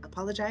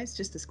 apologize,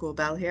 just the school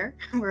bell here.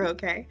 We're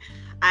okay.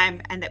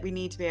 And that we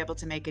need to be able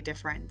to make a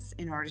difference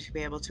in order to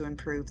be able to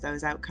improve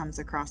those outcomes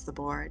across the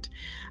board,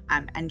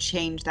 and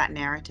change that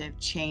narrative,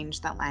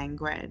 change that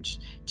language,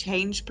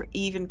 change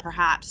even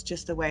perhaps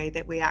just the way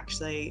that we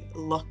actually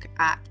look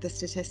at the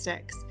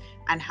statistics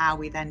and how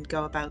we then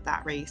go about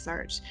that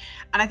research.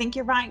 And I think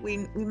you're right.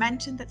 We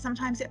mentioned that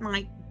sometimes it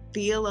might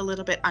feel a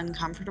little bit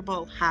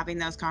uncomfortable having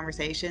those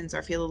conversations,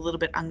 or feel a little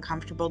bit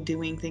uncomfortable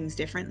doing things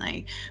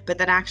differently, but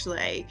that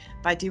actually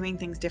by doing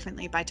things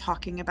differently, by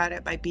talking about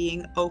it, by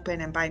being open,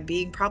 and by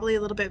being probably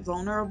a little bit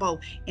vulnerable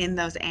in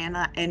those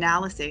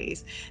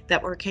analyses,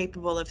 that we're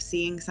capable of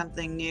seeing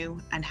something new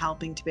and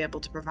helping to be able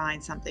to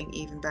provide something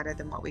even better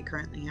than what we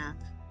currently have.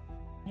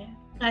 Yeah,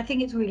 I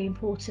think it's really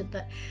important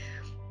that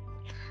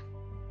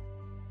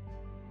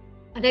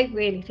I don't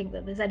really think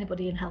that there's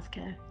anybody in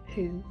healthcare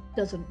who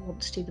doesn't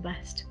want to do the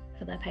best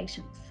for their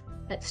patients.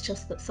 It's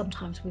just that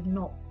sometimes we've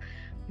not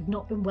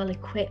been well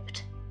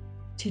equipped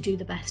to do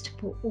the best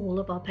for all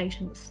of our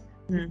patients.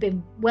 We've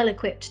been well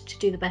equipped to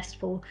do the best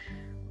for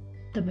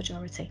the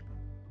majority.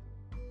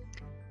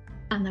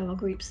 And there are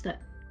groups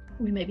that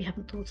we maybe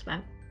haven't thought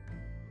about,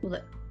 or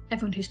that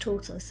everyone who's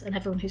taught us and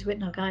everyone who's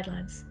written our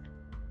guidelines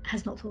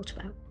has not thought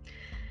about.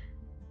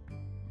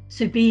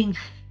 So being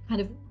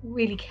kind of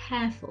really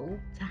careful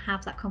to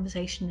have that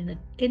conversation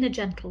in a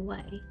gentle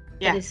way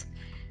that is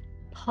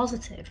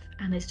positive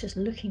and is just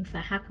looking for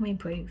how can we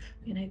improve.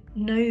 You know,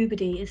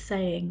 nobody is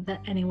saying that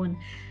anyone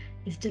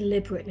is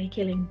deliberately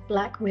killing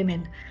Black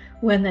women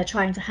when they're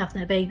trying to have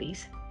their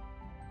babies.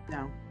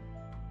 No.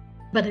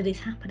 But it is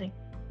happening.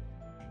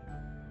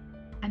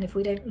 And if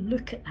we don't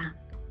look at that,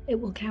 it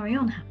will carry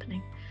on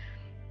happening.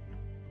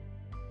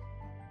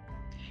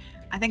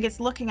 I think it's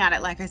looking at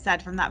it, like I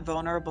said, from that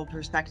vulnerable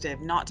perspective,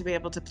 not to be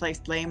able to place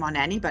blame on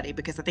anybody,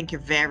 because I think you're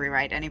very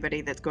right.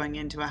 Anybody that's going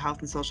into a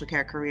health and social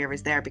care career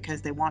is there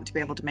because they want to be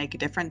able to make a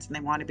difference and they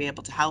want to be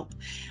able to help,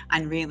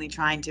 and really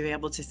trying to be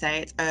able to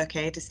say it's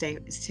okay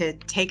to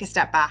take a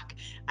step back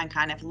and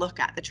kind of look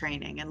at the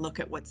training and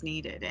look at what's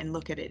needed and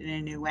look at it in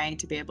a new way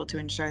to be able to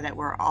ensure that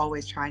we're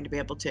always trying to be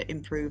able to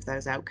improve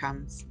those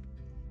outcomes.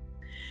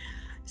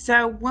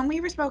 So when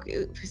we were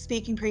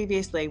speaking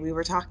previously, we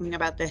were talking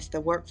about the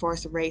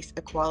workforce race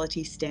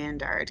equality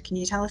standard. Can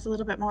you tell us a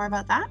little bit more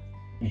about that?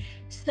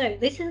 So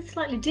this is a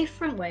slightly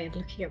different way of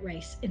looking at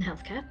race in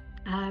healthcare,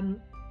 and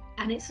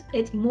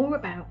it's more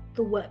about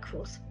the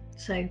workforce.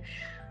 So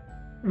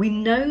we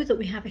know that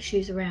we have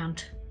issues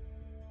around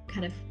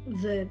kind of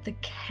the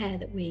care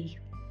that we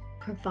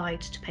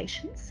provide to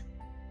patients,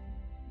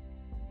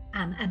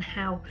 and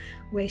how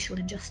racial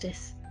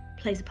injustice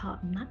plays a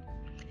part in that.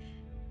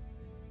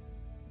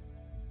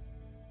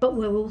 But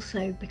we're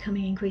also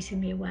becoming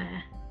increasingly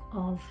aware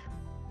of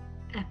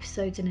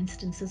episodes and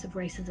instances of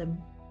racism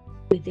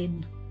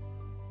within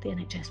the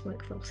NHS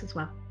workforce as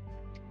well.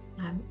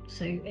 And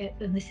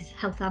this is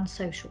health and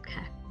social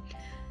care.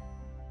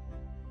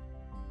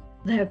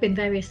 There have been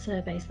various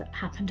surveys that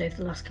happened over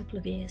the last couple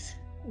of years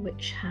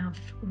which have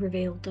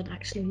revealed that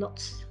actually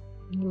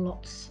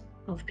lots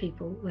of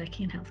people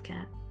working in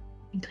healthcare,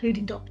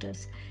 including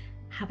doctors,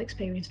 have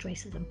experienced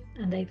racism,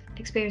 and they've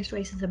experienced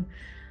racism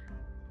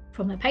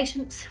from their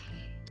patients,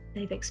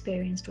 they've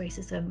experienced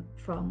racism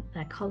from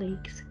their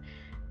colleagues,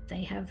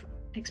 they have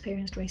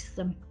experienced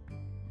racism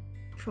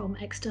from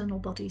external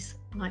bodies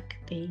like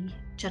the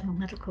General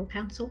Medical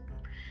Council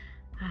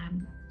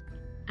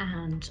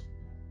and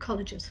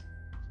colleges.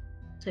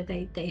 So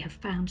they have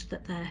found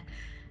that their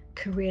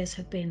careers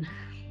have been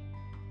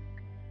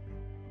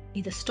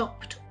either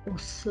stopped or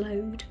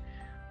slowed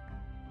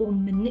or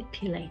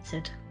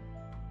manipulated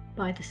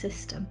by the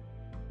system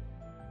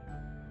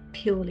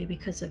purely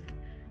because of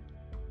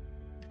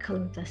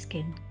colour of their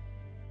skin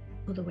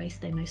or the race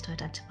they most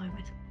identify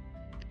with.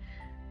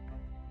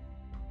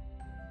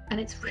 And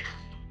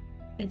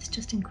it's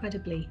just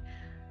incredibly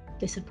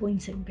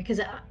disappointing, because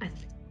I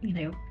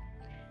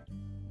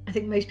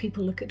think most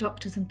people look at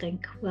doctors and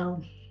think,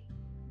 well,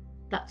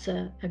 that's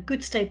a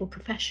good stable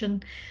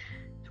profession,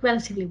 it's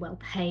relatively well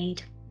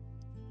paid,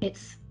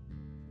 it's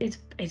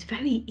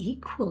very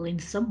equal in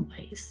some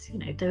ways. You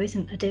know, there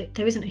isn't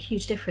a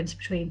huge difference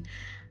between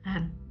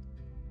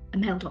a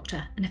male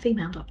doctor and a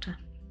female doctor.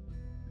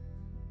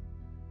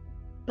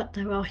 But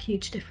there are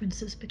huge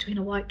differences between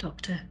a white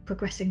doctor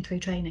progressing through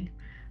training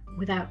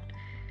without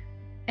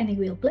any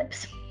real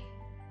blips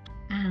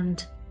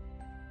and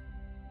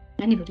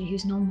anybody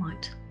who's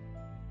non-white,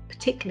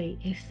 particularly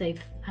if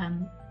they've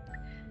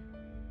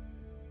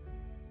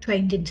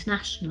trained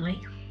internationally.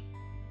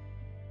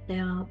 They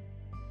are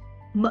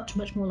much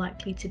more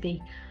likely to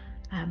be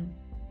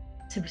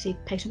to receive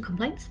patient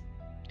complaints.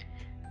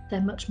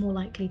 They're much more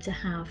likely to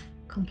have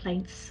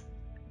complaints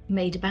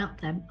made about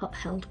them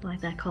upheld by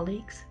their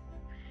colleagues,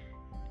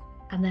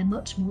 and they're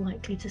much more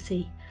likely to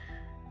see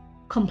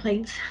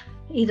complaints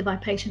either by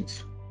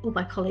patients or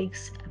by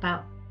colleagues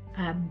about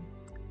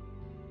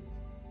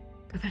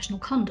professional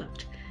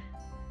conduct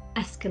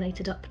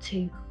escalated up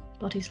to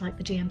bodies like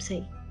the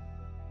GMC,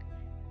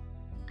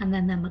 and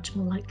then they're much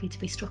more likely to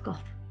be struck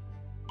off.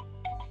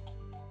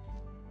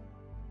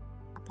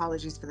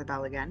 Apologies for the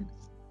bell again.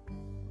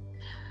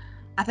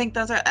 I think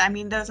those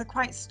are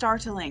quite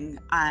startling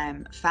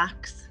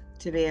facts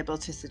to be able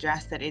to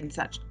suggest that in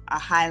such a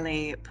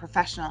highly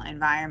professional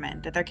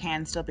environment that there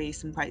can still be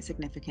some quite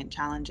significant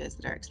challenges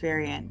that are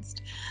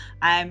experienced.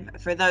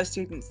 For those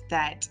students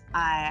that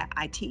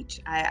I teach,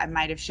 I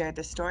might have shared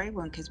this story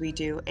because we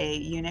do a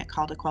unit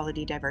called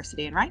Equality,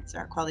 Diversity and Rights,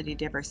 or Equality,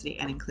 Diversity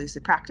and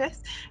Inclusive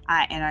Practice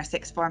in our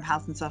sixth form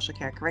health and social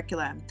care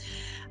curriculum.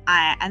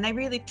 And they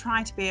really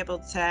try to be able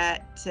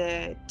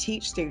to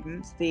teach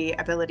students the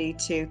ability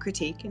to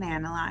critique and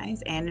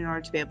analyze, and in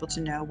order to be able to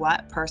know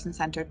what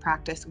person-centered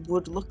practice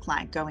would look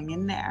like going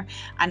in there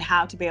and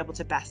how to be able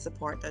to best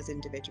support those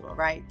individual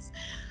rights.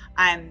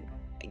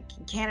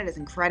 Canada is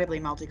incredibly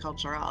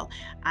multicultural,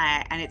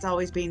 and it's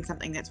always been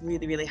something that's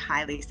really, really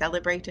highly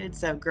celebrated.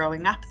 So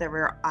growing up, there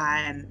were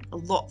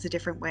lots of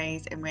different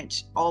ways in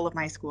which all of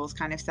my schools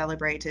kind of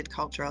celebrated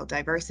cultural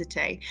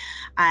diversity.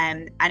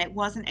 And it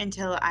wasn't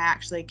until I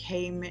actually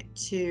came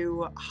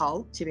to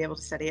Hull to be able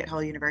to study at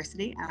Hull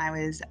University, and I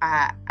was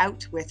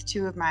out with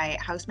two of my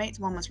housemates.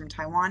 One was from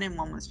Taiwan and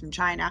one was from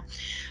China,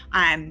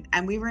 and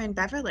we were in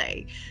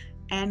Beverly.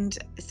 And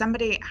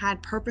somebody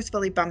had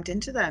purposefully bumped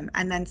into them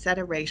and then said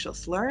a racial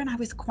slur. And I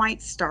was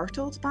quite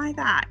startled by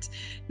that.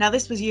 Now,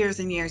 this was years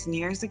and years and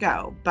years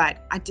ago,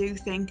 but I do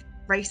think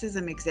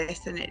racism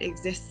exists, and it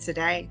exists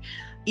today.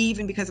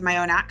 Even because of my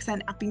own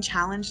accent, I've been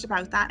challenged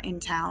about that in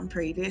town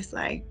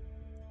previously.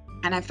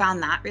 And I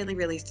found that really,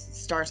 really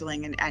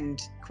startling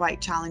and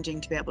quite challenging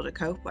to be able to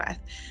cope with.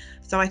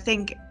 So I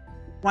think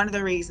one of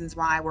the reasons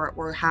why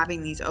we're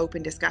having these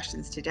open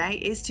discussions today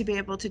is to be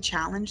able to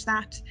challenge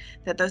that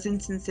those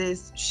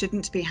instances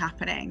shouldn't be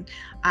happening,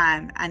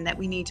 and that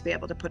we need to be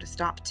able to put a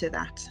stop to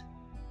that.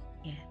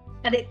 Yeah,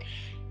 and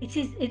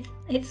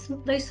it's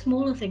those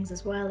smaller things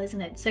as well, isn't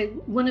it? So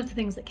one of the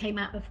things that came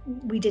out of,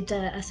 we did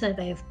a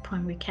survey of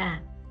primary care,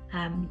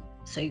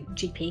 so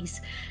GPs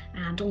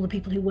and all the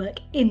people who work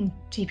in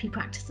GP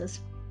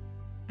practices,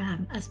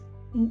 as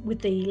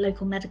with the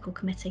local medical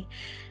committee.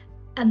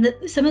 And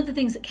some of the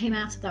things that came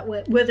out of that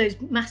were those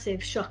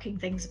massive, shocking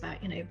things about,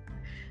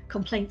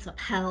 complaints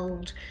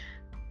upheld,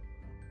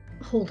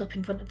 hauled up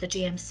in front of the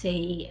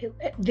GMC.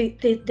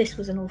 This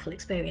was an awful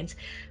experience.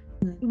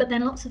 But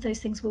then lots of those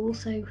things were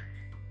also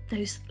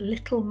those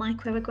little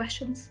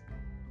microaggressions,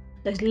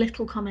 those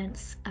little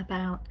comments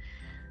about,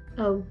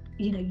 oh,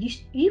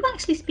 you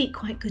actually speak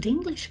quite good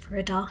English for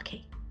a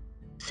darkie,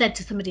 said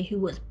to somebody who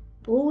was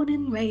born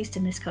and raised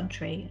in this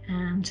country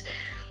and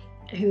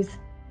who's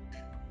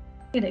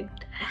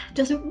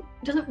doesn't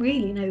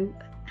really know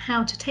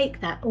how to take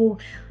that, or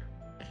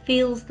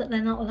feels that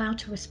they're not allowed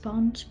to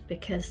respond,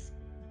 because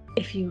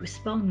if you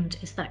respond,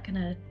 is that going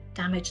to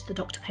damage the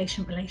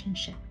doctor-patient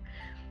relationship?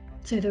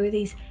 So there are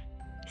these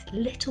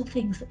little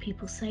things that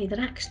people say that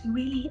actually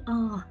really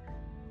are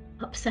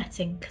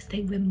upsetting, because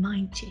they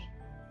remind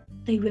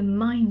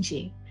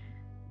you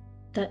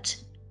that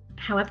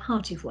however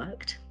hard you've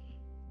worked,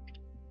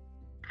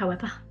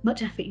 however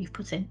much effort you've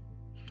put in,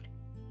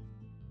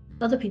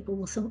 other people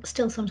will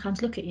still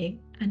sometimes look at you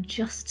and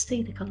just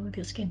see the colour of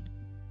your skin.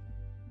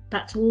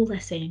 That's all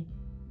they're seeing.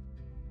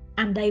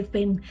 And they've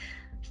been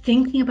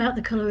thinking about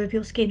the colour of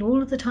your skin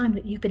all of the time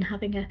that you've been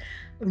having a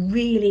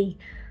really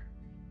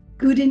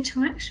good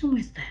interaction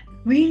with them,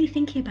 really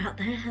thinking about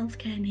their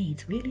healthcare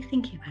needs, really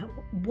thinking about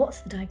what's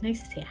the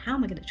diagnosis here, how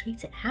am I going to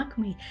treat it, how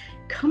can we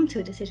come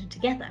to a decision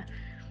together?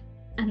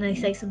 And they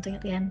say something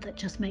at the end that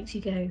just makes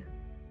you go,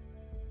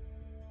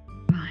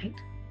 right,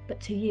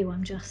 but to you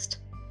I'm just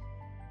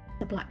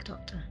the black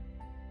doctor,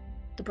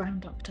 the brown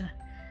doctor,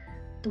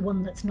 the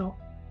one that's not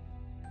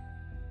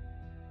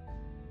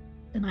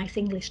the nice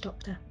English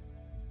doctor.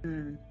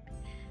 And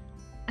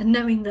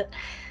knowing that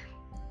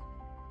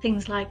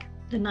things like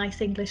the nice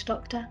English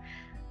doctor,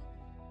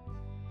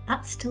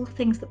 that's still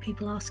things that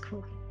people ask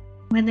for.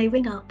 When they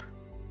ring up,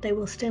 they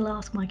will still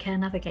ask my care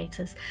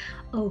navigators,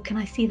 oh, can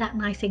I see that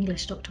nice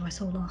English doctor I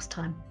saw last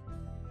time?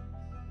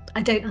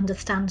 I don't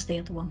understand the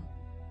other one.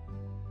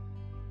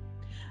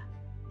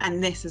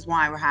 And this is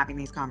why we're having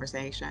these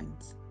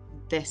conversations.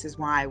 This is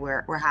why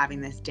we're having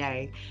this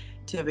day,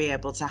 to be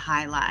able to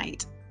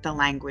highlight the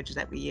language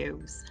that we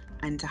use,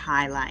 and to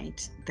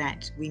highlight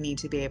that we need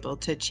to be able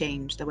to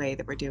change the way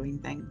that we're doing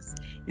things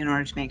in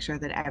order to make sure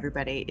that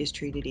everybody is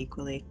treated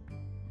equally.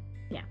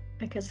 Yeah,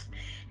 because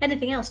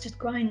anything else just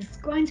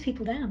grinds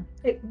people down.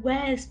 It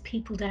wears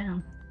people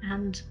down,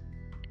 and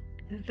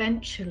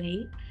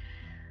eventually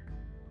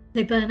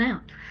they burn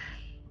out.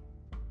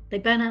 They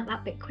burn out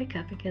that bit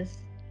quicker because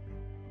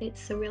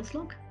it's a real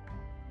slog.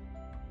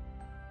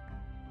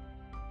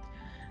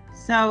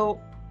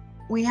 So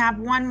we have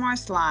one more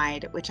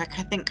slide, which I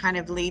think kind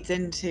of leads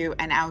into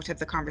and out of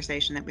the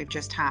conversation that we've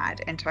just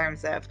had, in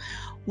terms of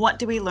what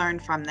do we learn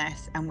from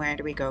this and where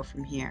do we go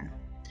from here?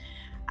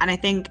 And I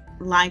think,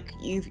 like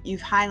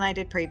you've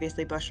highlighted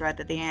previously, Bushra,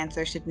 that the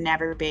answer should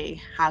never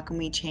be how can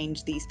we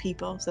change these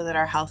people so that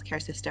our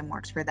healthcare system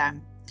works for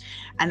them,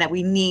 and that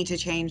we need to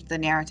change the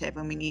narrative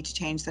and we need to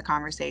change the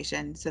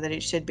conversation so that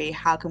it should be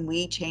how can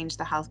we change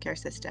the healthcare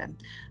system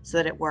so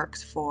that it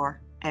works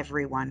for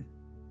everyone.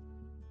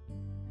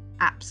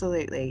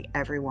 Absolutely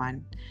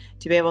everyone,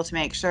 to be able to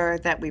make sure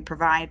that we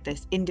provide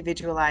this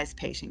individualized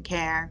patient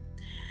care,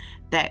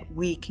 that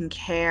we can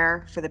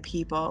care for the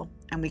people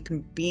and we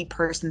can be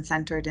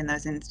person-centered in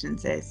those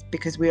instances,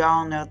 because we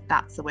all know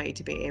that's the way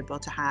to be able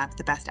to have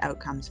the best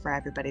outcomes for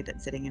everybody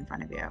that's sitting in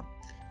front of you.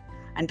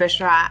 And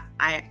Bushra,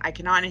 I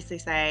can honestly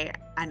say,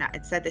 and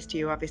I'd said this to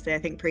you obviously, I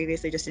think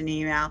previously just in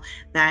email,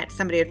 that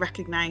somebody had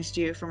recognized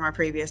you from our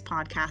previous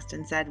podcast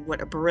and said what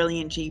a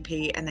brilliant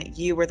GP, and that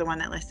you were the one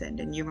that listened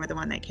and you were the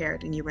one that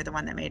cared and you were the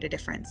one that made a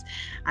difference.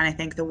 And I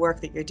think the work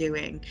that you're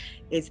doing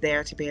is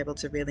there to be able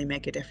to really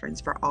make a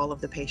difference for all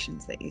of the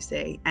patients that you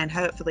see, and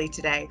hopefully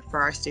today for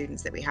our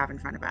students that we have in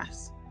front of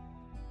us.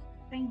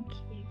 Thank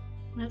you.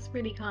 That's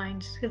really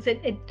kind, because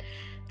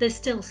there's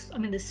still, I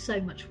mean, there's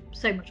so much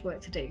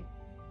work to do.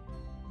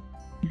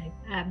 You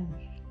know,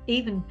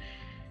 even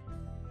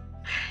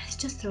it's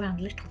just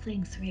around little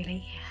things,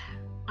 really.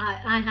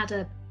 I had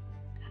a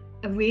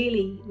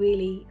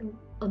really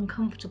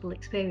uncomfortable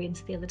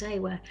experience the other day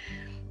where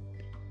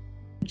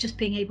just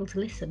being able to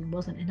listen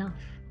wasn't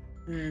enough.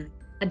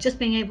 And just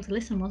being able to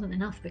listen wasn't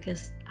enough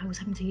because I was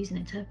having to use an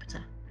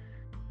interpreter.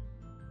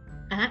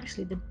 And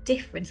actually the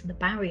difference and the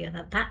barrier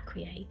that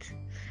creates,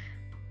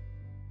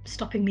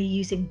 stopping me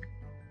using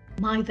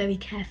my very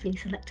carefully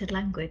selected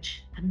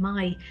language and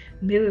my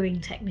mirroring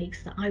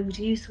techniques that I would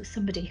use with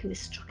somebody who is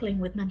struggling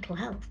with mental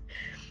health,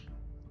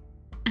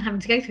 and having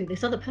to go through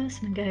this other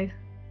person and go,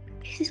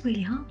 this is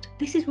really hard.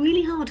 This is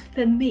really hard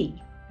for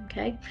me,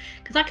 okay?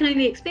 Because I can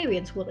only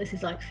experience what this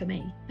is like for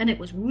me. And it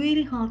was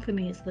really hard for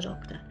me as the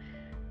doctor.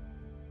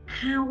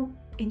 How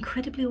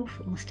incredibly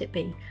awful must it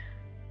be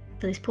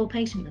for this poor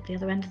patient at the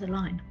other end of the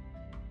line,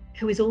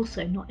 who is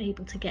also not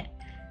able to get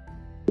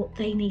what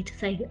they need to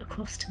say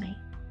across to me,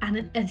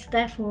 and is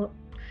therefore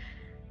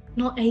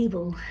not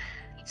able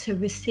to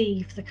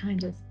receive the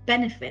kind of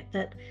benefit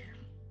that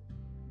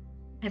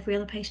every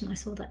other patient I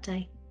saw that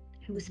day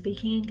who was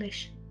speaking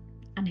English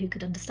and who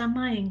could understand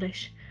my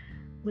English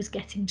was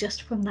getting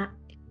just from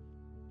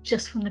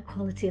the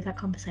quality of that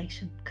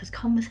conversation. Because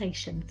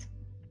conversations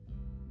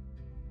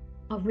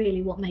are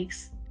really what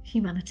makes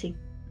humanity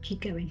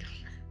keep going.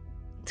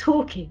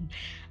 Talking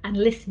and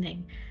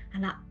listening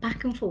and that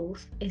back and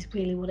forth is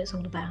really what it's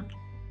all about.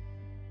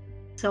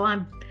 So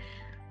I'm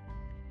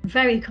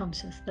very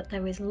conscious that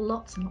there is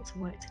lots and lots of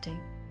work to do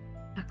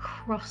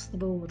across the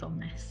board on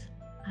this,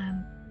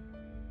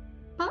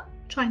 but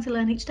trying to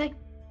learn each day.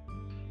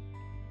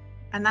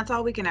 And that's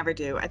all we can ever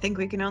do. I think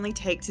we can only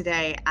take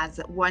today as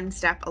one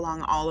step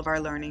along all of our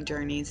learning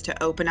journeys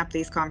to open up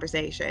these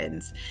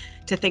conversations,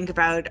 to think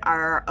about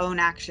our own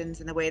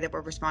actions and the way that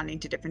we're responding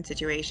to different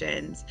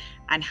situations,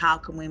 and how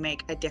can we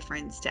make a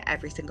difference to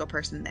every single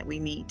person that we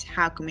meet?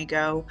 How can we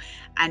go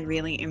and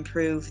really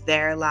improve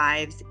their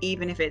lives,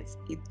 even if it's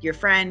your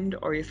friend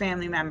or your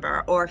family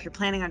member, or if you're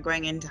planning on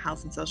going into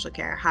health and social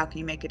care, how can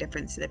you make a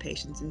difference to the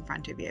patients in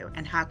front of you?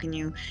 And how can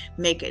you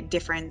make a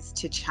difference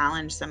to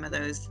challenge some of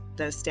those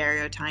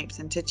stereotypes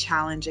and to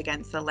challenge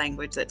against the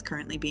language that's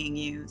currently being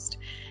used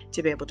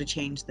to be able to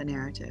change the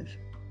narrative?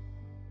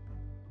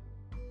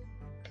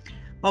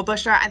 Well,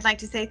 Bushra, I'd like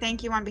to say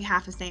thank you on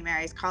behalf of St.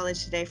 Mary's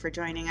College today for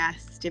joining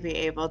us to be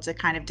able to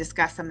kind of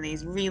discuss some of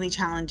these really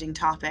challenging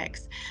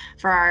topics.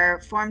 For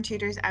our form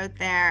tutors out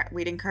there,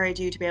 we'd encourage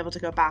you to be able to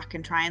go back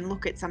and try and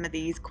look at some of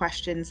these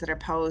questions that are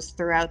posed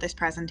throughout this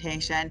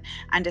presentation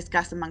and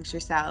discuss amongst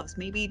yourselves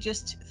maybe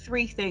just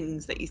 3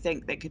 things that you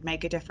think that could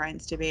make a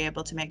difference to be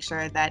able to make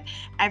sure that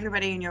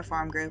everybody in your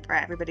form group or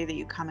everybody that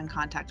you come in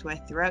contact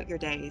with throughout your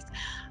days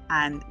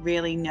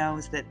really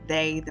knows that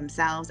they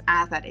themselves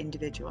as that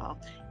individual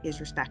is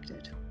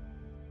respected.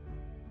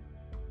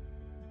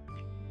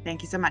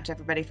 Thank you so much,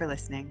 everybody, for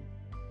listening.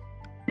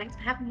 Thanks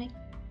for having me.